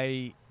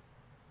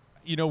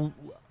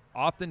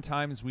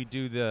 Oftentimes we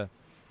do the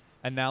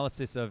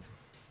analysis of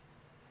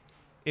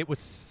it was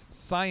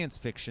science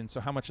fiction, so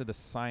how much of the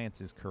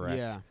science is correct?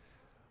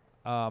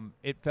 Yeah.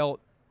 It felt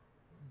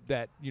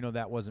that,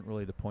 that wasn't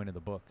really the point of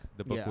the book.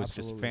 The book Yeah, was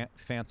absolutely. just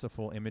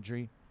fanciful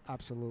imagery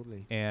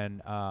Absolutely.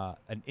 and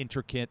an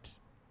intricate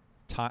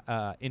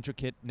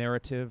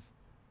narrative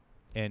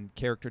and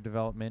character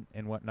development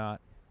and whatnot.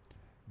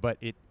 But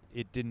it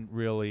didn't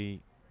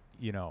really,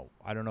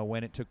 I don't know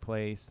when it took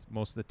place.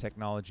 Most of the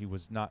technology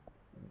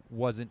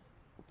wasn't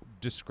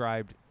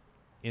described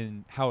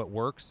in how it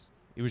works.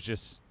 It was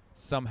just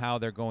somehow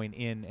they're going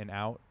in and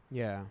out.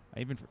 Yeah. I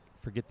even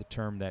forget the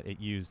term that it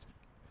used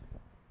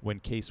when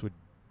Case would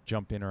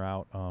jump in or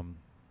out.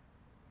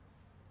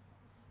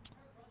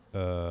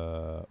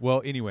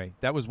 Well, anyway,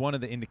 that was one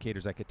of the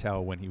indicators I could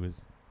tell when he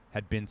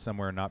had been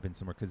somewhere or not been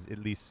somewhere, because at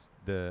least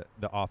the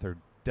author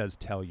does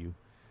tell you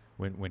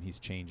when he's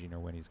changing or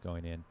when he's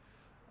going in.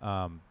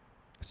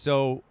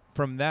 So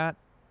from that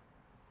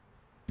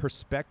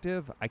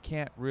perspective, I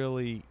can't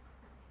really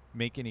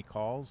make any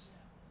calls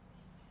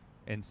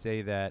and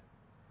say that,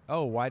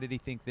 oh, why did he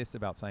think this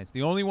about science?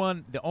 The only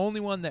one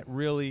that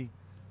really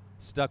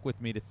stuck with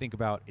me to think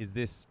about, is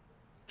this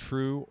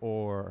true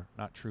or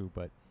not true,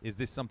 but is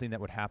this something that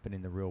would happen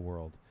in the real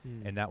world?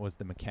 And that was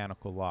the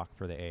mechanical lock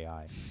for the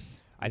AI.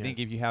 I think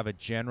if you have a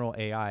general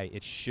AI,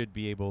 it should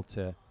be able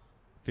to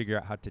figure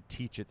out how to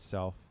teach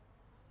itself.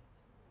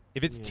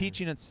 If it's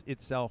teaching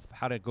itself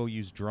how to go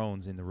use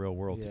drones in the real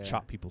world to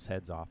chop people's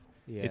heads off,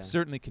 it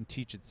certainly can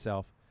teach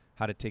itself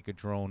how to take a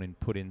drone and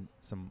put in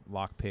some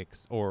lock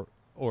picks or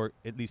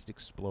at least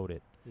explode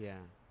it.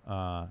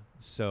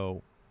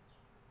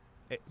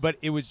 But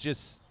it was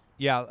just,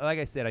 like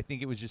I said, I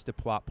think it was just a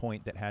plot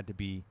point that had to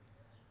be,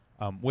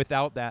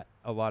 without that,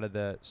 a lot of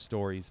the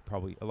story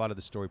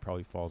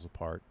probably falls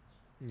apart.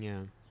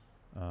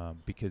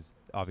 Because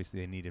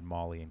obviously they needed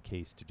Molly and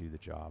Case to do the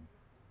job.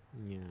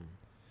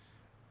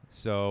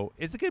 So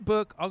it's a good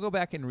book. I'll go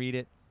back and read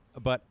it,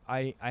 but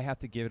I have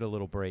to give it a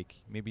little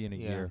break, maybe in a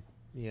year.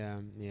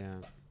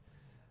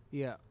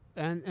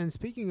 And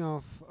speaking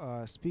of,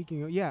 I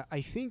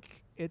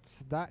think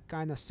it's that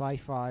kind of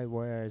sci-fi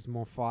where it's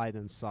more fi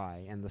than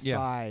sci, and the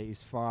sci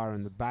is far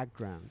in the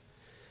background.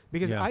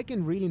 Because I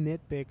can really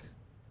nitpick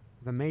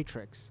the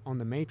Matrix on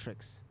the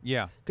Matrix.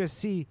 Because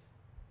see,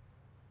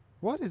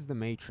 what is the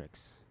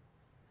Matrix?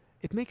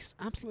 It makes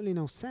absolutely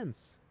no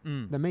sense.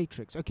 The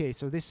Matrix. Okay,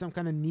 so there's some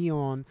kind of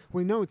neon.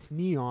 We know it's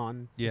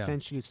neon,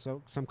 essentially.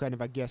 So some kind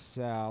of, I guess,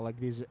 like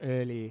these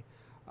early,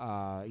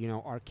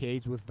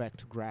 arcades with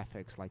vector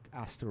graphics, like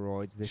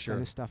asteroids, this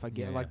kind of stuff. I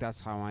get like that's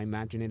how I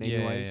imagine it,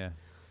 anyways.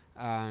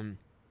 And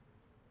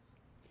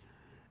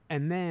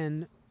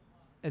then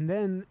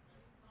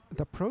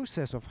the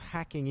process of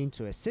hacking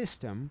into a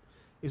system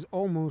is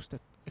almost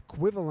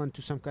equivalent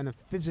to some kind of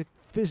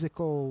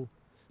physical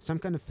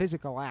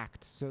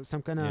act. So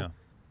some kind of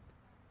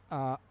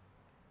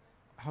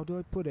how do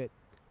I put it?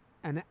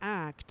 An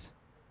act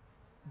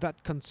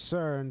that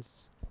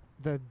concerns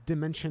the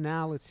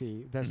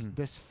dimensionality,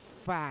 this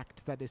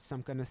fact that is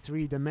some kind of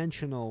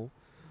three-dimensional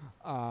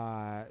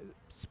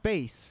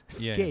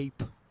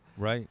space-scape,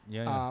 right?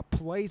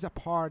 Plays a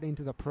part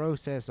into the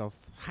process of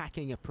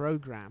hacking a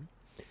program.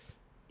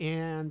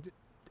 And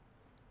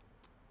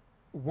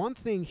one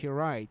thing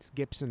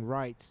Gibson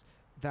writes,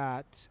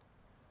 that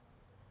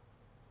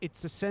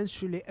it's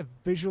essentially a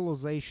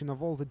visualization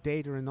of all the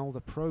data in all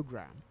the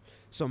program.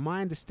 So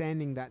my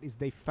understanding that is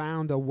they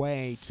found a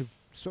way to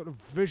sort of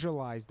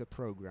visualize the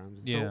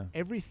programs. So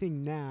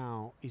everything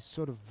now is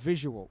sort of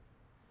visual.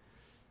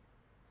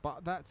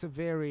 But that's a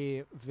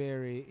very,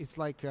 very, it's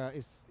like,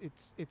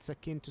 it's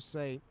akin to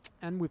say,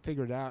 and we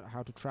figured out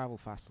how to travel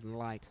faster than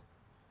light.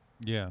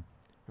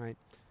 Right?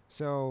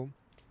 So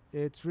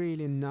it's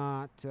really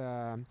not,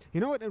 you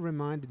know what it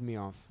reminded me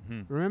of?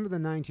 Remember the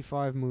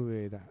 95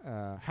 movie,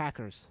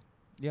 Hackers?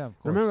 Yeah, of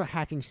course. Remember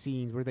hacking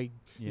scenes where they,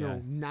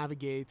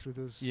 navigate through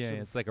those.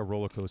 It's like a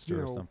roller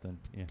coaster or something.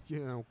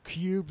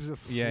 Cubes of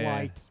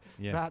flights.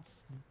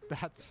 That's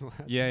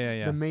what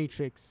the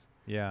Matrix.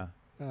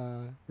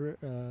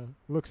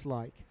 Looks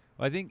like.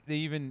 Well, I think they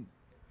even.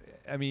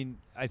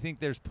 I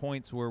think there's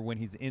points where when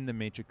he's in the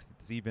Matrix,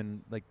 it's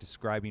even like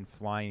describing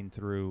flying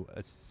through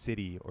a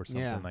city or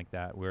something like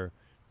that, where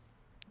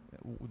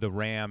the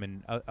RAM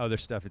and other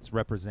stuff, it's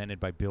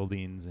represented by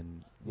buildings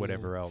and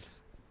whatever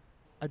else.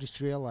 I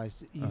just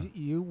realized,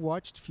 you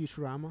watched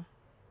Futurama?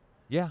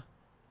 Yeah.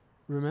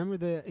 Remember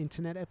the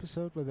internet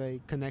episode where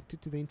they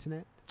connected to the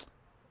internet?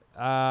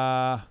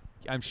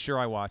 I'm sure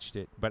I watched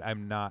it, but I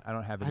don't have any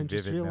vivid memories. I'm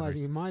just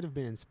realizing you might have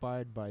been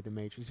inspired by the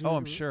Matrix.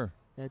 I'm sure.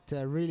 It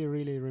really,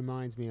 really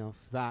reminds me of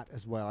that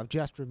as well. I've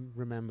just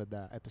remembered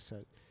that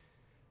episode.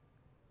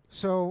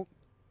 So,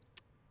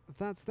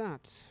 that's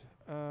that.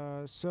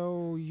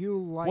 So you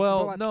like...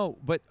 Well, no,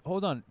 but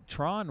hold on.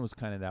 Tron was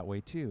kind of that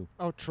way, too.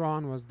 Oh,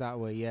 Tron was that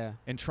way, yeah.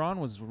 And Tron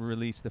was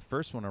released, the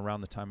first one,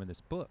 around the time of this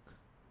book.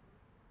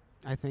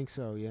 I think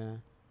so, yeah.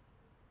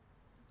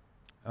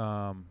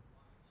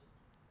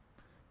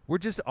 We're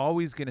just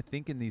always going to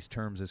think in these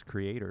terms as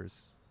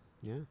creators.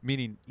 Yeah.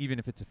 Meaning, even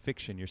if it's a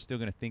fiction, you're still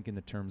going to think in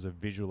the terms of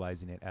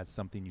visualizing it as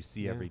something you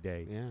see every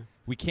day. Yeah.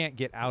 We can't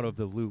get out of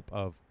the loop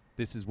of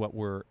this is what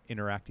we're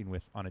interacting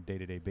with on a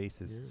day-to-day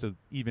basis. Yeah. So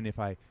even if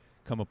I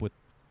come up with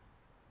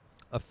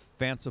a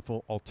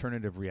fanciful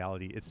alternative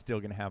reality, it's still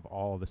going to have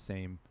all the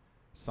same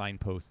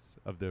signposts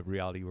of the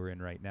reality we're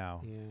in right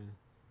now.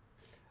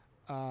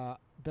 Yeah.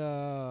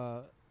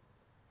 The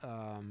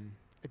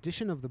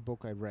edition of the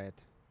book I read,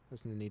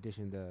 wasn't an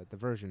edition, the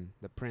version,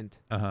 the print,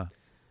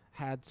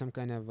 had some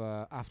kind of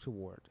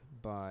afterword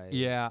by...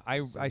 Yeah,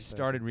 I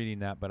started reading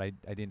that, but I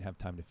didn't have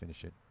time to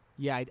finish it.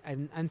 Yeah,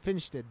 I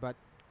finished it, but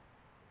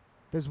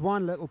there's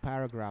one little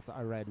paragraph that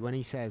I read when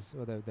he says,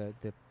 or the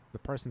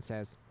person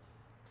says,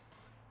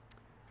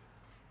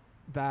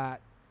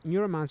 that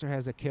Neuromancer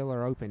has a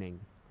killer opening,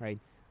 right?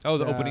 Oh,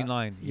 the opening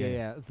line.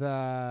 Yeah.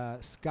 The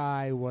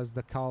sky was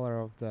the color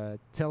of a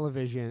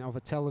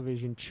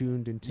television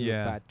tuned into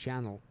a bad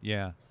channel.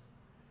 Yeah.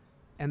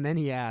 And then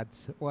he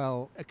adds,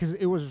 well, because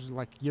it was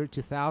like year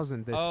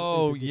 2000.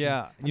 Oh,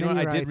 yeah.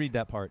 I did read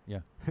that part,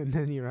 yeah. And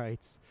then he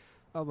writes,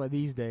 oh, but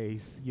these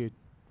days you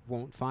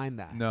won't find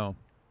that. No.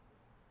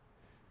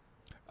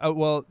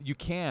 Well, you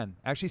can.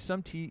 Actually,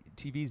 some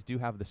TVs do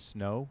have the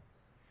snow.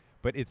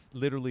 but it's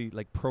literally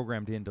like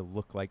programmed in to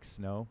look like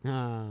snow.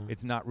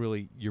 It's not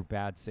really your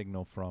bad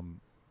signal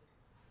from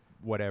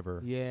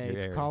whatever. Yeah, your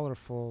it's area.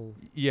 colorful.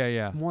 Yeah,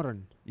 yeah. It's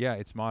modern. Yeah,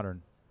 it's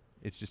modern.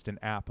 It's just an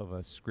app of a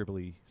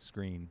scribbly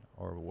screen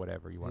or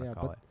whatever you want to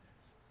call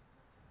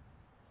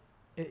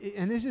it.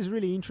 And this is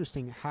really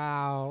interesting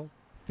how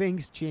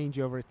things change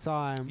over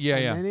time. Yeah,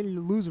 and yeah. then they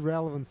lose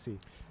relevancy.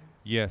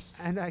 Yes.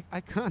 And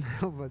I can't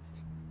help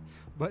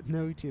but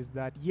notice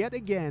that yet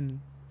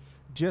again,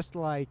 just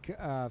like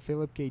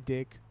Philip K.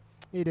 Dick,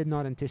 he did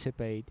not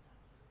anticipate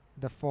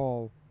the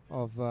fall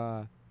of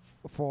the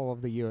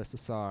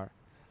USSR,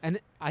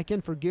 and I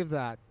can forgive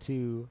that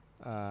to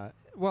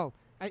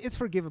it's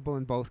forgivable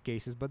in both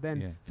cases. But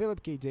then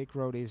Philip K. Dick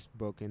wrote his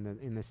book in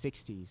the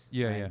 60s.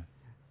 Yeah, right? yeah.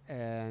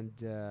 And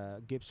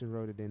Gibson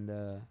wrote it in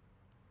the.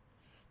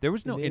 There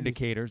was no in the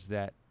indicators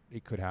that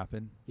it could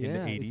happen in the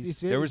 80s. It's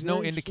There was no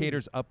very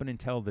indicators up and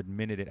until the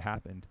minute it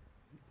happened.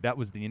 That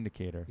was the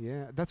indicator.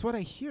 Yeah, that's what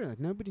I hear. Like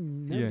nobody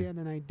had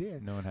an idea.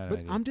 No one had But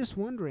an idea. I'm just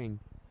wondering,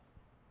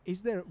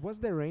 was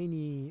there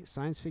any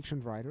science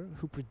fiction writer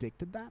who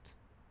predicted that?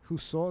 Who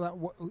saw that?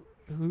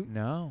 Who?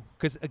 No,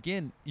 because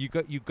again, you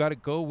got to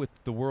go with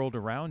the world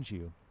around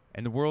you,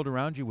 and the world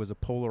around you was a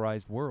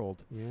polarized world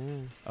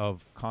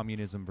of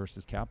communism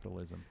versus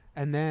capitalism.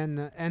 And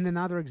then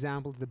another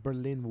example, the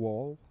Berlin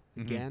Wall.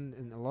 Mhm. Again,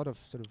 in a lot of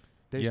sort of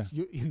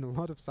in a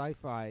lot of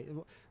sci-fi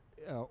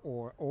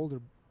or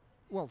older,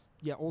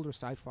 older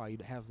sci-fi,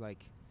 you'd have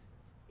like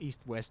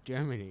East-West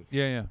Germany.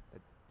 Yeah,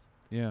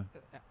 yeah.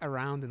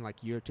 Around in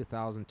like year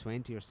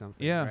 2020 or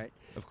something. Yeah, right?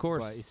 of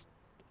course. But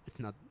it's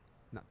not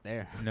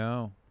there.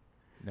 No,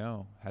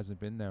 hasn't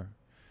been there.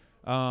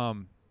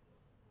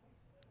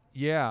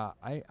 Yeah,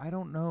 I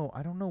don't know.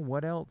 I don't know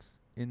what else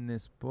in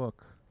this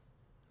book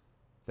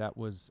that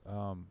was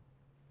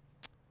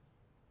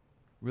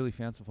really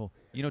fanciful.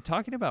 You know,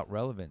 talking about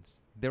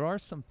relevance, there are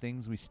some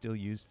things we still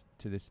use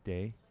to this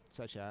day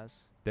Such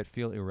as? that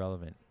feel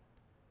irrelevant.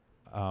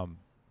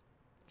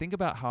 Think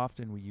about how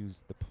often we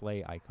use the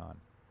play icon.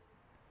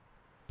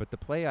 But the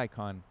play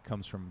icon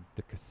comes from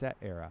the cassette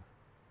era,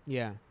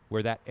 Yeah.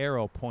 where that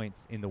arrow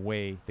points in the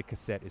way the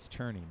cassette is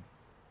turning,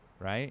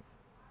 right?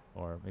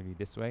 Or maybe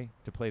this way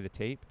to play the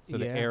tape. So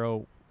the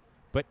arrow,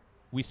 but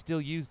we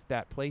still use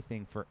that play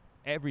thing for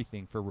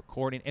everything, for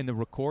recording. And the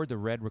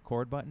red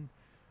record button,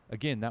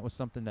 again, that was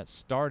something that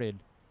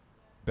started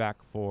back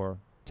for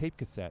tape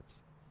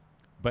cassettes.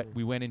 But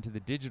we went into the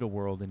digital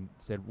world and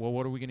said, well,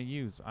 what are we going to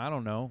use? I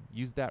don't know.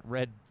 Use that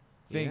red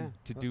thing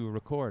to do a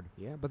record.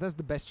 Yeah, but that's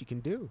the best you can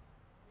do.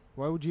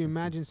 Why would you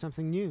imagine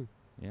something new?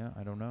 Yeah,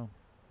 I don't know.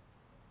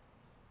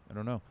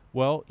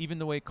 Well, even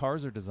the way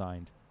cars are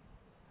designed.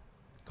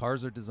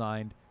 Cars are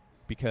designed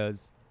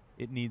because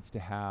it needs to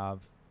have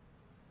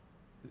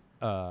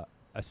a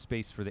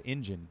space for the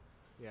engine.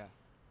 Yeah.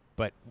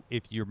 But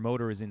if your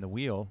motor is in the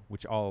wheel,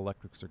 which all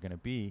electrics are going to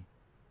be,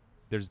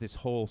 there's this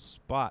whole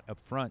spot up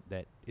front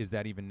that is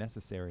that even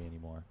necessary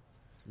anymore?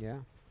 Yeah.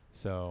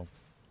 So,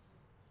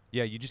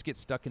 yeah, you just get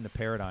stuck in the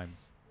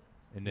paradigms.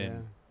 And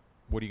then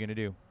what are you going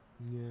to do?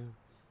 Yeah.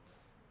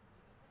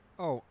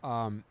 Oh,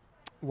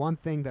 one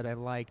thing that I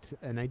liked,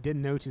 and I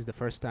didn't notice the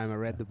first time I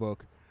read the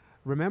book.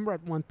 Remember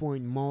at one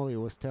point Molly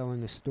was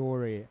telling a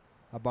story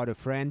about a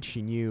friend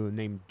she knew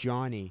named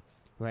Johnny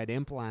who had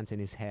implants in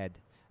his head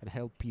and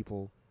helped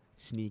people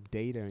sneak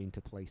data into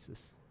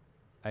places.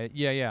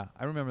 Yeah.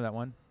 I remember that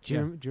one. Do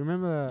you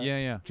remember?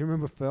 Yeah. Do you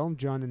remember film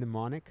John and the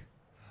Mnemonic?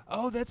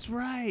 Oh, that's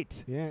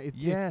right. Yeah.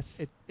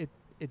 Yes.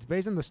 It's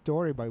based on the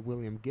story by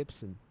William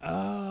Gibson.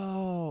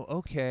 Oh,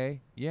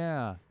 okay.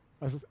 Yeah.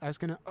 I was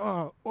gonna.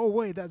 Oh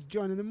wait, that's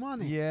John and the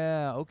Mnemonic.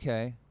 Yeah.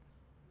 Okay.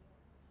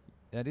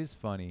 That is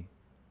funny.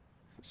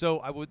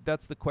 So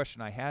that's the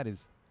question I had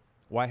is,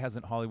 why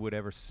hasn't Hollywood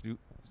ever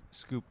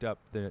scooped up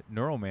the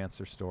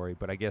Neuromancer story?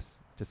 But I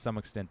guess to some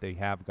extent they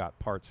have got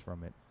parts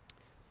from it.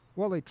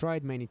 Well, they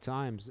tried many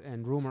times,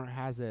 and rumor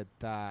has it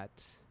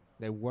that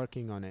they're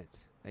working on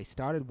it. They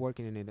started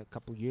working on it a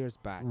couple years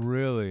back.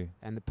 Really?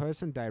 And the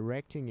person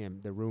directing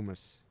him, rumor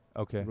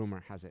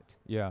has it,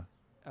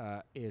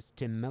 is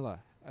Tim Miller,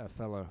 a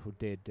fellow who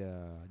did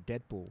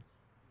Deadpool.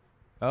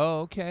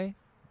 Oh, okay.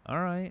 All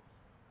right.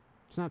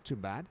 It's not too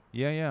bad.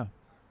 Yeah.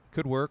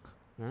 Could work.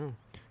 Oh.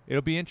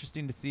 It'll be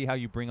interesting to see how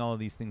you bring all of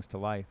these things to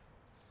life.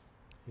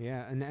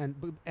 Yeah,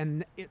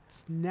 and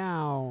it's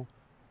now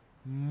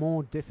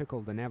more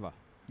difficult than ever.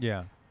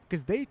 Yeah.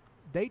 Because they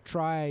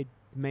tried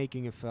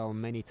making a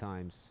film many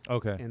times.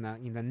 Okay. In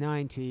the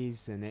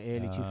 90s and the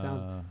early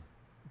 2000s.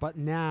 But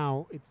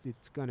now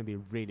it's going to be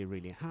really,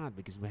 really hard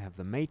because we have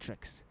The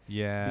Matrix.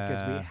 Yeah.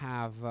 Because we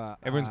have...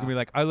 everyone's going to be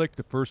like, I liked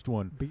the first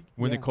one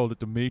when they called it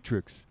The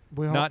Matrix.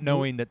 Not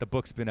knowing that the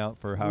book's been out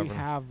for however... We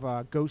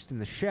have Ghost in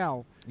the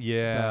Shell.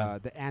 Yeah.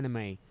 The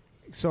anime.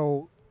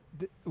 So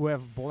we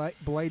have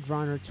Blade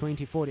Runner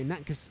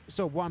 2049.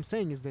 So what I'm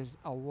saying is there's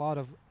a lot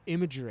of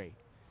imagery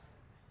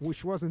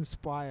which was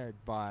inspired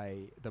by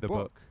the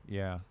book.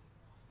 Yeah.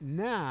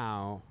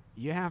 Now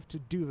you have to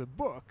do the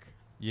book.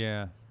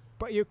 Yeah.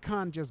 But you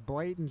can't just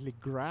blatantly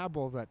grab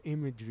all that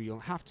imagery.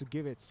 You'll have to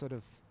give it sort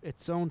of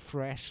its own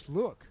fresh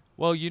look.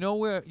 Well, you know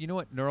what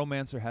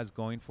Neuromancer has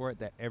going for it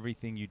that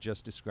everything you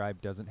just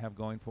described doesn't have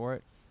going for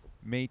it?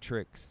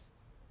 Matrix,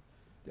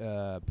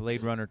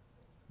 Blade Runner,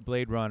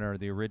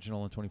 the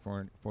original in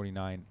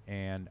 2049,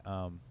 and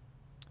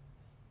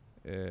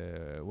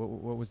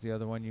what was the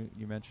other one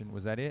you mentioned?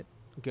 Was that it?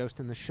 Ghost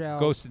in the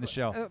Shell. Ghost in the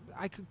Shell.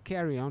 I could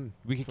carry on.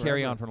 We could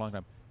carry on for a long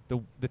time.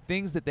 The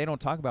things that they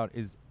don't talk about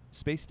is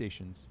space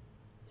stations.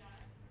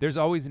 There's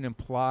always an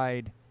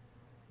implied,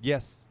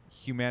 yes,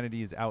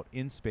 humanity is out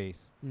in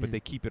space, but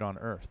they keep it on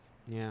Earth.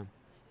 Yeah.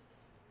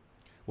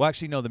 Well,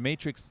 actually, no. The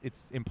Matrix,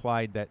 it's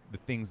implied that the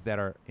things that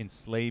are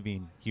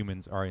enslaving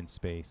humans are in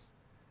space,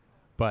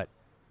 but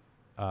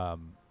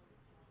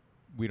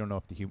we don't know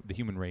if the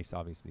human race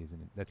obviously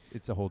isn't.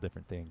 It's a whole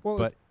different thing. Well,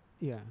 but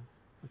yeah.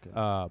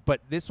 Okay.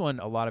 but this one,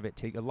 a lot of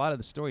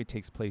the story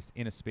takes place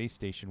in a space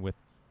station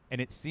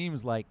and it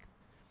seems like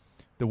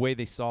the way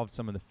they solved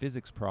some of the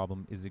physics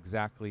problem is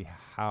exactly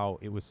how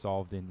it was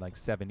solved in like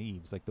Seven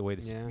Eves. Like the way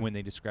when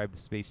they describe the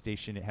space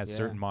station, it has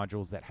certain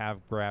modules that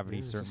have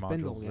gravity, certain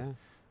modules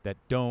that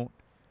don't.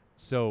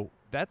 So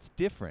that's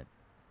different,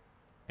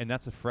 and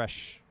that's a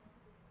fresh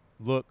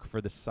look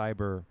for the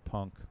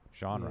cyberpunk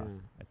genre,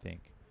 I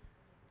think.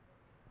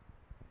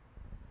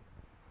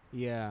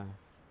 Yeah,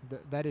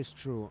 that is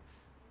true.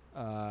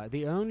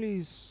 The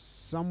only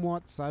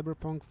somewhat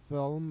cyberpunk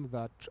film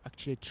that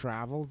actually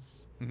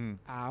travels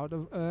out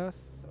of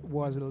Earth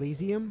was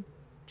Elysium.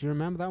 Do you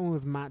remember that one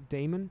with Matt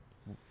Damon?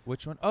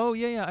 Which one? Oh,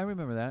 yeah, I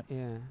remember that.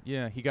 Yeah.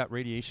 Yeah, he got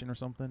radiation or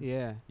something?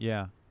 Yeah.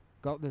 Yeah.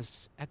 Got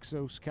this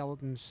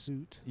exoskeleton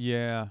suit.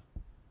 Yeah.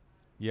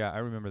 Yeah, I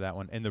remember that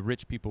one. And the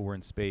rich people were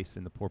in space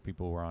and the poor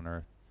people were on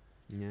Earth.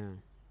 Yeah.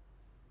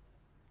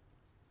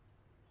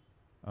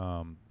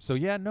 So,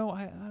 yeah, no,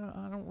 I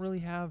don't really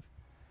have...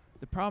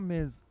 The problem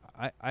is,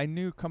 I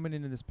knew coming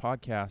into this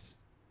podcast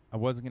I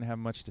wasn't going to have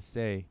much to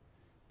say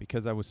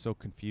because I was so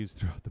confused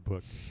throughout the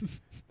book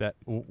that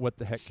what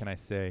the heck can I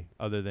say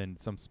other than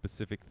some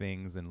specific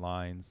things and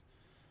lines.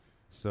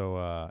 So,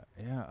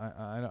 yeah,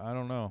 I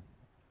don't know.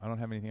 I don't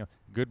have anything else.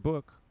 Good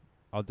book.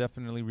 I'll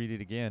definitely read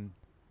it again.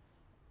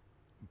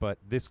 But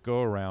this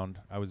go-around,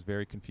 I was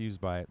very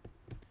confused by it.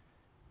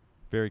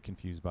 Very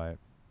confused by it.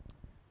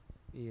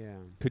 Yeah.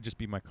 Could just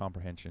be my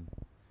comprehension.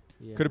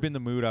 Yeah. Could have been the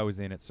mood I was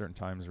in at certain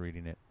times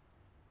reading it.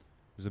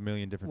 There's a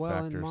million different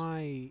factors. Well,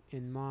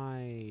 in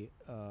my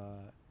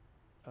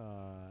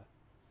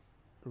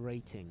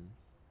rating,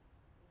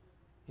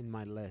 on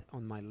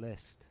my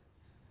list,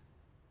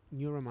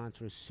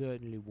 Neuromancer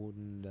certainly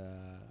wouldn't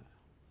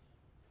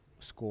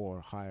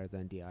score higher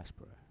than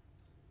Diaspora.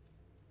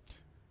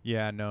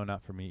 Yeah, no,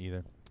 not for me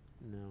either.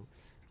 No.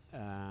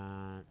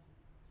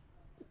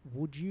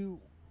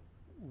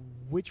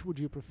 Which would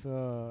you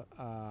prefer?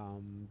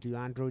 Do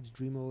androids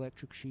dream of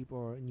electric sheep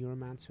or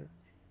Neuromancer?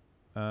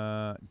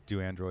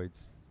 Do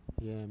androids.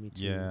 Yeah, me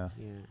too. Yeah.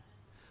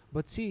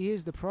 But see,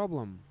 here's the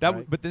problem.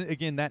 But then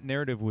again, that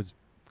narrative was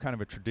kind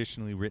of a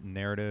traditionally written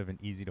narrative and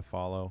easy to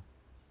follow.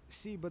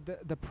 See, but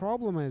the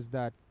problem is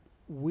that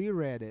we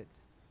read it,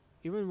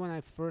 even when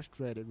I first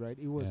read it, right?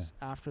 It was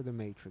after The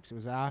Matrix. It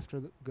was after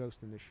the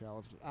Ghost in the Shell.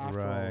 It was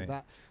after all of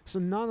that. So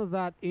none of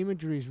that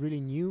imagery is really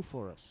new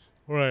for us.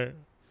 Right.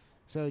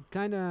 So it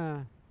kind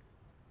of,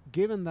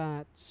 given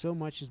that so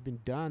much has been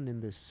done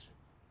in this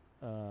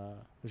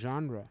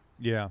genre,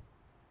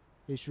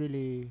 it's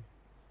really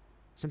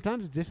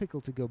sometimes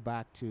difficult to go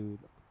back to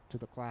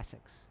the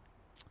classics.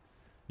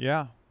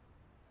 Yeah,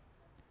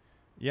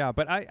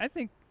 but I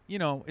think,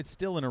 it's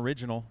still an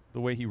original,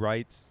 the way he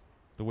writes,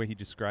 the way he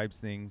describes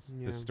things,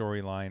 the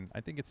storyline.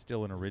 I think it's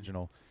still an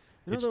original.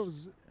 There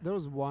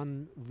was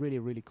one really,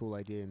 really cool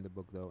idea in the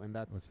book, though, and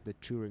that's the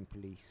Turing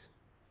police.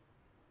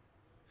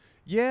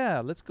 Yeah,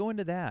 let's go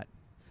into that.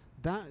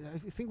 That, I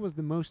think, was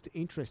the most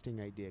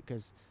interesting idea,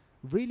 because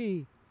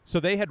really... So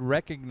they had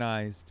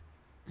recognized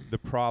the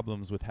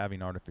problems with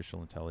having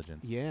artificial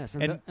intelligence. Yes,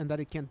 and that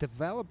it can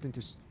develop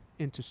into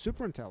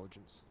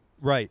superintelligence.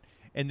 Right,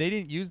 and they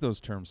didn't use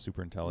those terms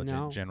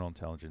superintelligent, general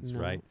intelligence,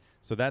 right?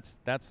 So that's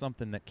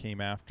something that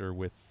came after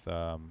with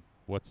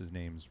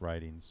what's-his-name's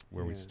writings,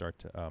 where we start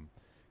to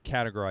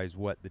categorize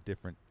what the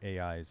different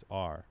AIs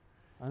are.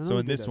 I don't know so who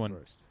in did this that one...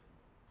 first.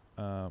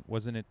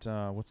 Wasn't it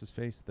what's his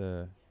face,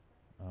 the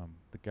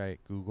guy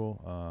at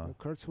Google,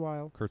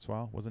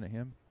 Kurzweil, wasn't it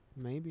him?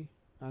 Maybe,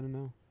 I don't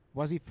know.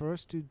 Was he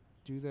first to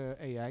do the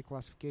AI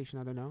classification?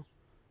 I don't know.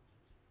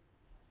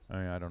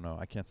 I don't know.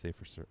 I can't say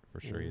for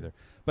sure either.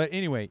 But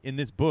anyway, in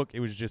this book, it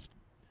was just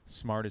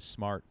smart is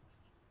smart.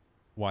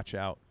 Watch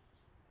out.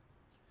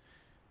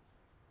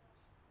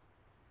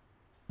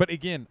 But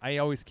again, I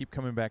always keep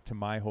coming back to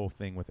my whole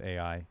thing with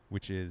AI,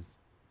 which is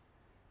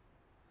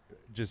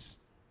just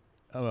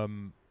a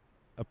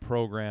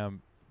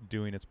program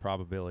doing its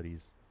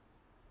probabilities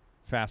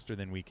faster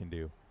than we can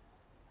do.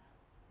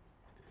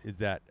 Is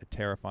that a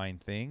terrifying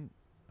thing?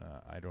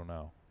 I don't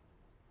know.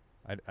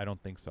 I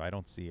don't think so. I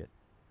don't see it.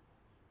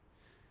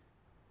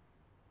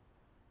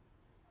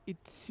 It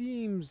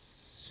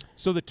seems...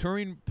 So the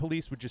Turing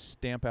police would just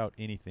stamp out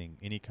anything,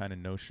 any kind of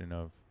notion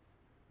of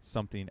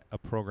something, a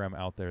program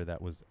out there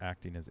that was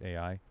acting as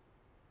AI.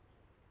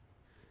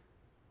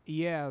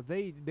 Yeah,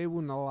 they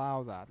wouldn't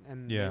allow that,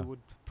 and Yeah. they would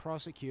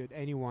prosecute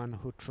anyone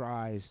who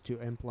tries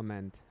to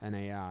implement an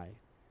AI.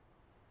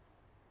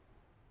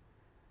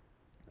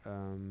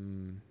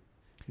 No,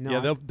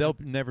 Yeah, they'll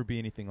never be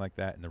anything like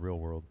that in the real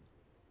world.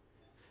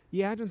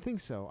 yeah, I don't think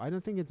so. I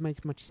don't think it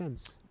makes much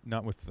sense.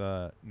 Not with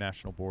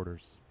national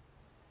borders.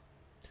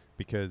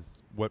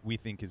 Because what we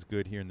think is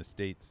good here in the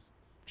States,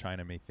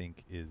 China may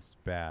think is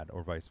bad,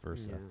 or vice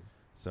versa. Yeah.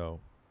 So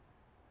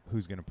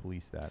who's going to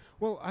police that?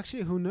 Well,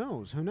 actually, who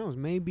knows? Who knows?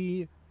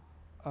 Maybe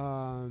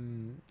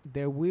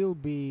there will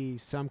be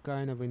some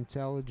kind of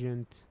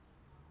intelligent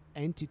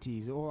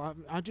entities. Or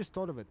I just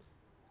thought of it.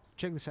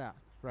 Check this out,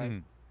 right?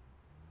 Mm.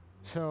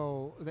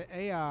 So the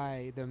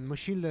AI, the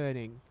machine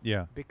learning,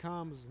 Yeah,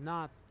 becomes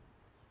not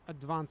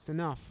advanced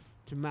enough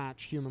to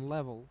match human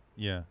level,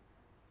 yeah,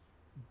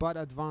 but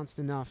advanced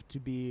enough to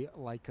be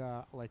like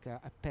a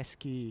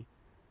pesky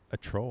a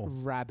troll.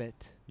 rabid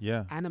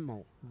Yeah.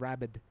 animal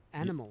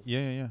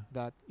Yeah.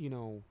 that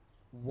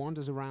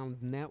wanders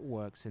around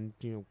networks and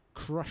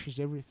crushes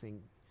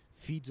everything,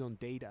 feeds on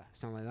data,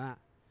 something like that.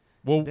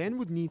 Well, Then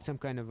we'd need some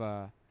kind of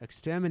a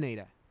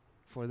exterminator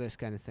for this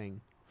kind of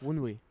thing,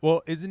 wouldn't we?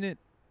 well, isn't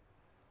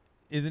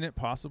it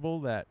possible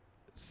that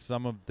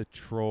some of the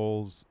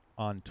trolls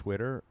on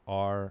Twitter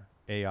are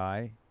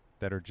AI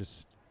that are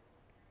just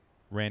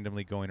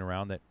randomly going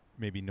around that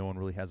maybe no one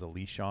really has a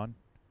leash on?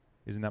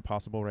 Isn't that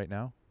possible right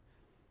now?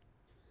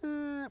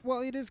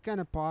 Well, it is kind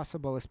of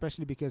possible,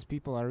 especially because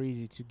people are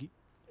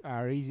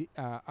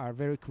are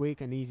very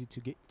quick and easy to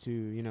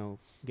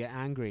get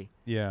angry.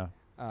 Yeah.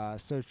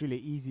 So it's really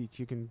easy.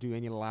 You can do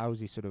any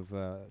lousy sort of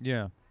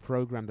Yeah.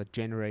 program that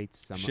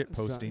generates some Shit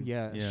posting.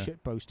 yeah, Yeah.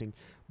 shit posting.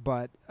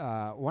 But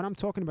what I'm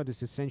talking about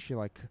is essentially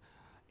like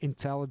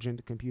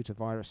intelligent computer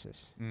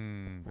viruses,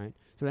 Mm. right?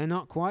 So they're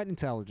not quite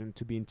intelligent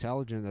to be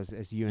intelligent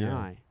as you and Yeah.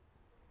 I.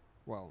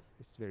 Well,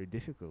 it's very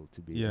difficult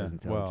to be Yeah. as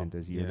intelligent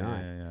as you and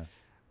I. Yeah.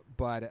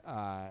 But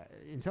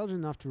intelligent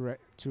enough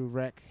to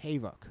wreak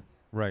havoc.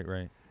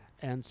 Right.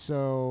 And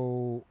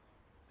so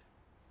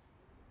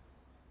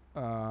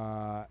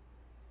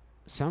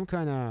some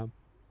kind of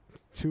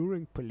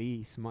Turing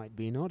police might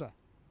be in order.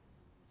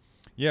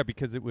 Yeah,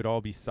 because it would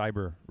all be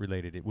cyber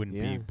related. It wouldn't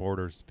Yeah. be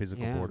borders,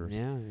 physical borders.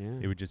 Yeah.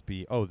 It would just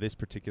be, oh, this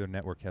particular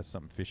network has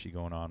something fishy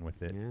going on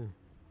with it.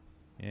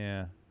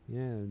 Yeah.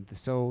 Yeah.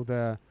 So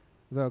the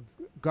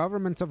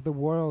governments of the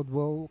world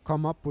will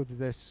come up with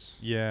this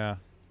Yeah.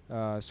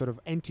 sort of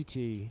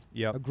entity, a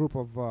Yep. group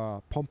of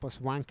pompous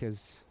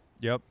wankers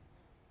Yep.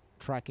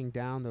 tracking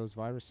down those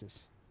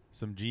viruses.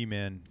 Some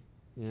G-men.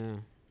 Yeah.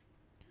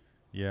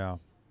 Yeah.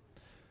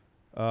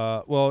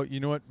 Well, you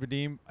know what,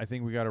 Vadim? I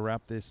think we got to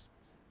wrap this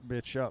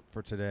bitch up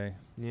for today.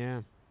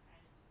 Yeah.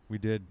 We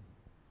did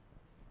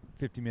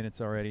 50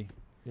 minutes already.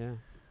 Yeah.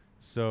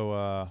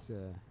 So It's,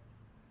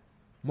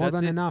 more that's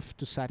than it. enough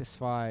to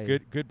satisfy.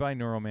 goodbye,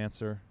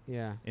 Neuromancer.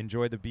 Yeah.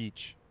 Enjoy the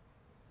beach.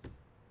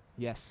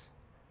 Yes.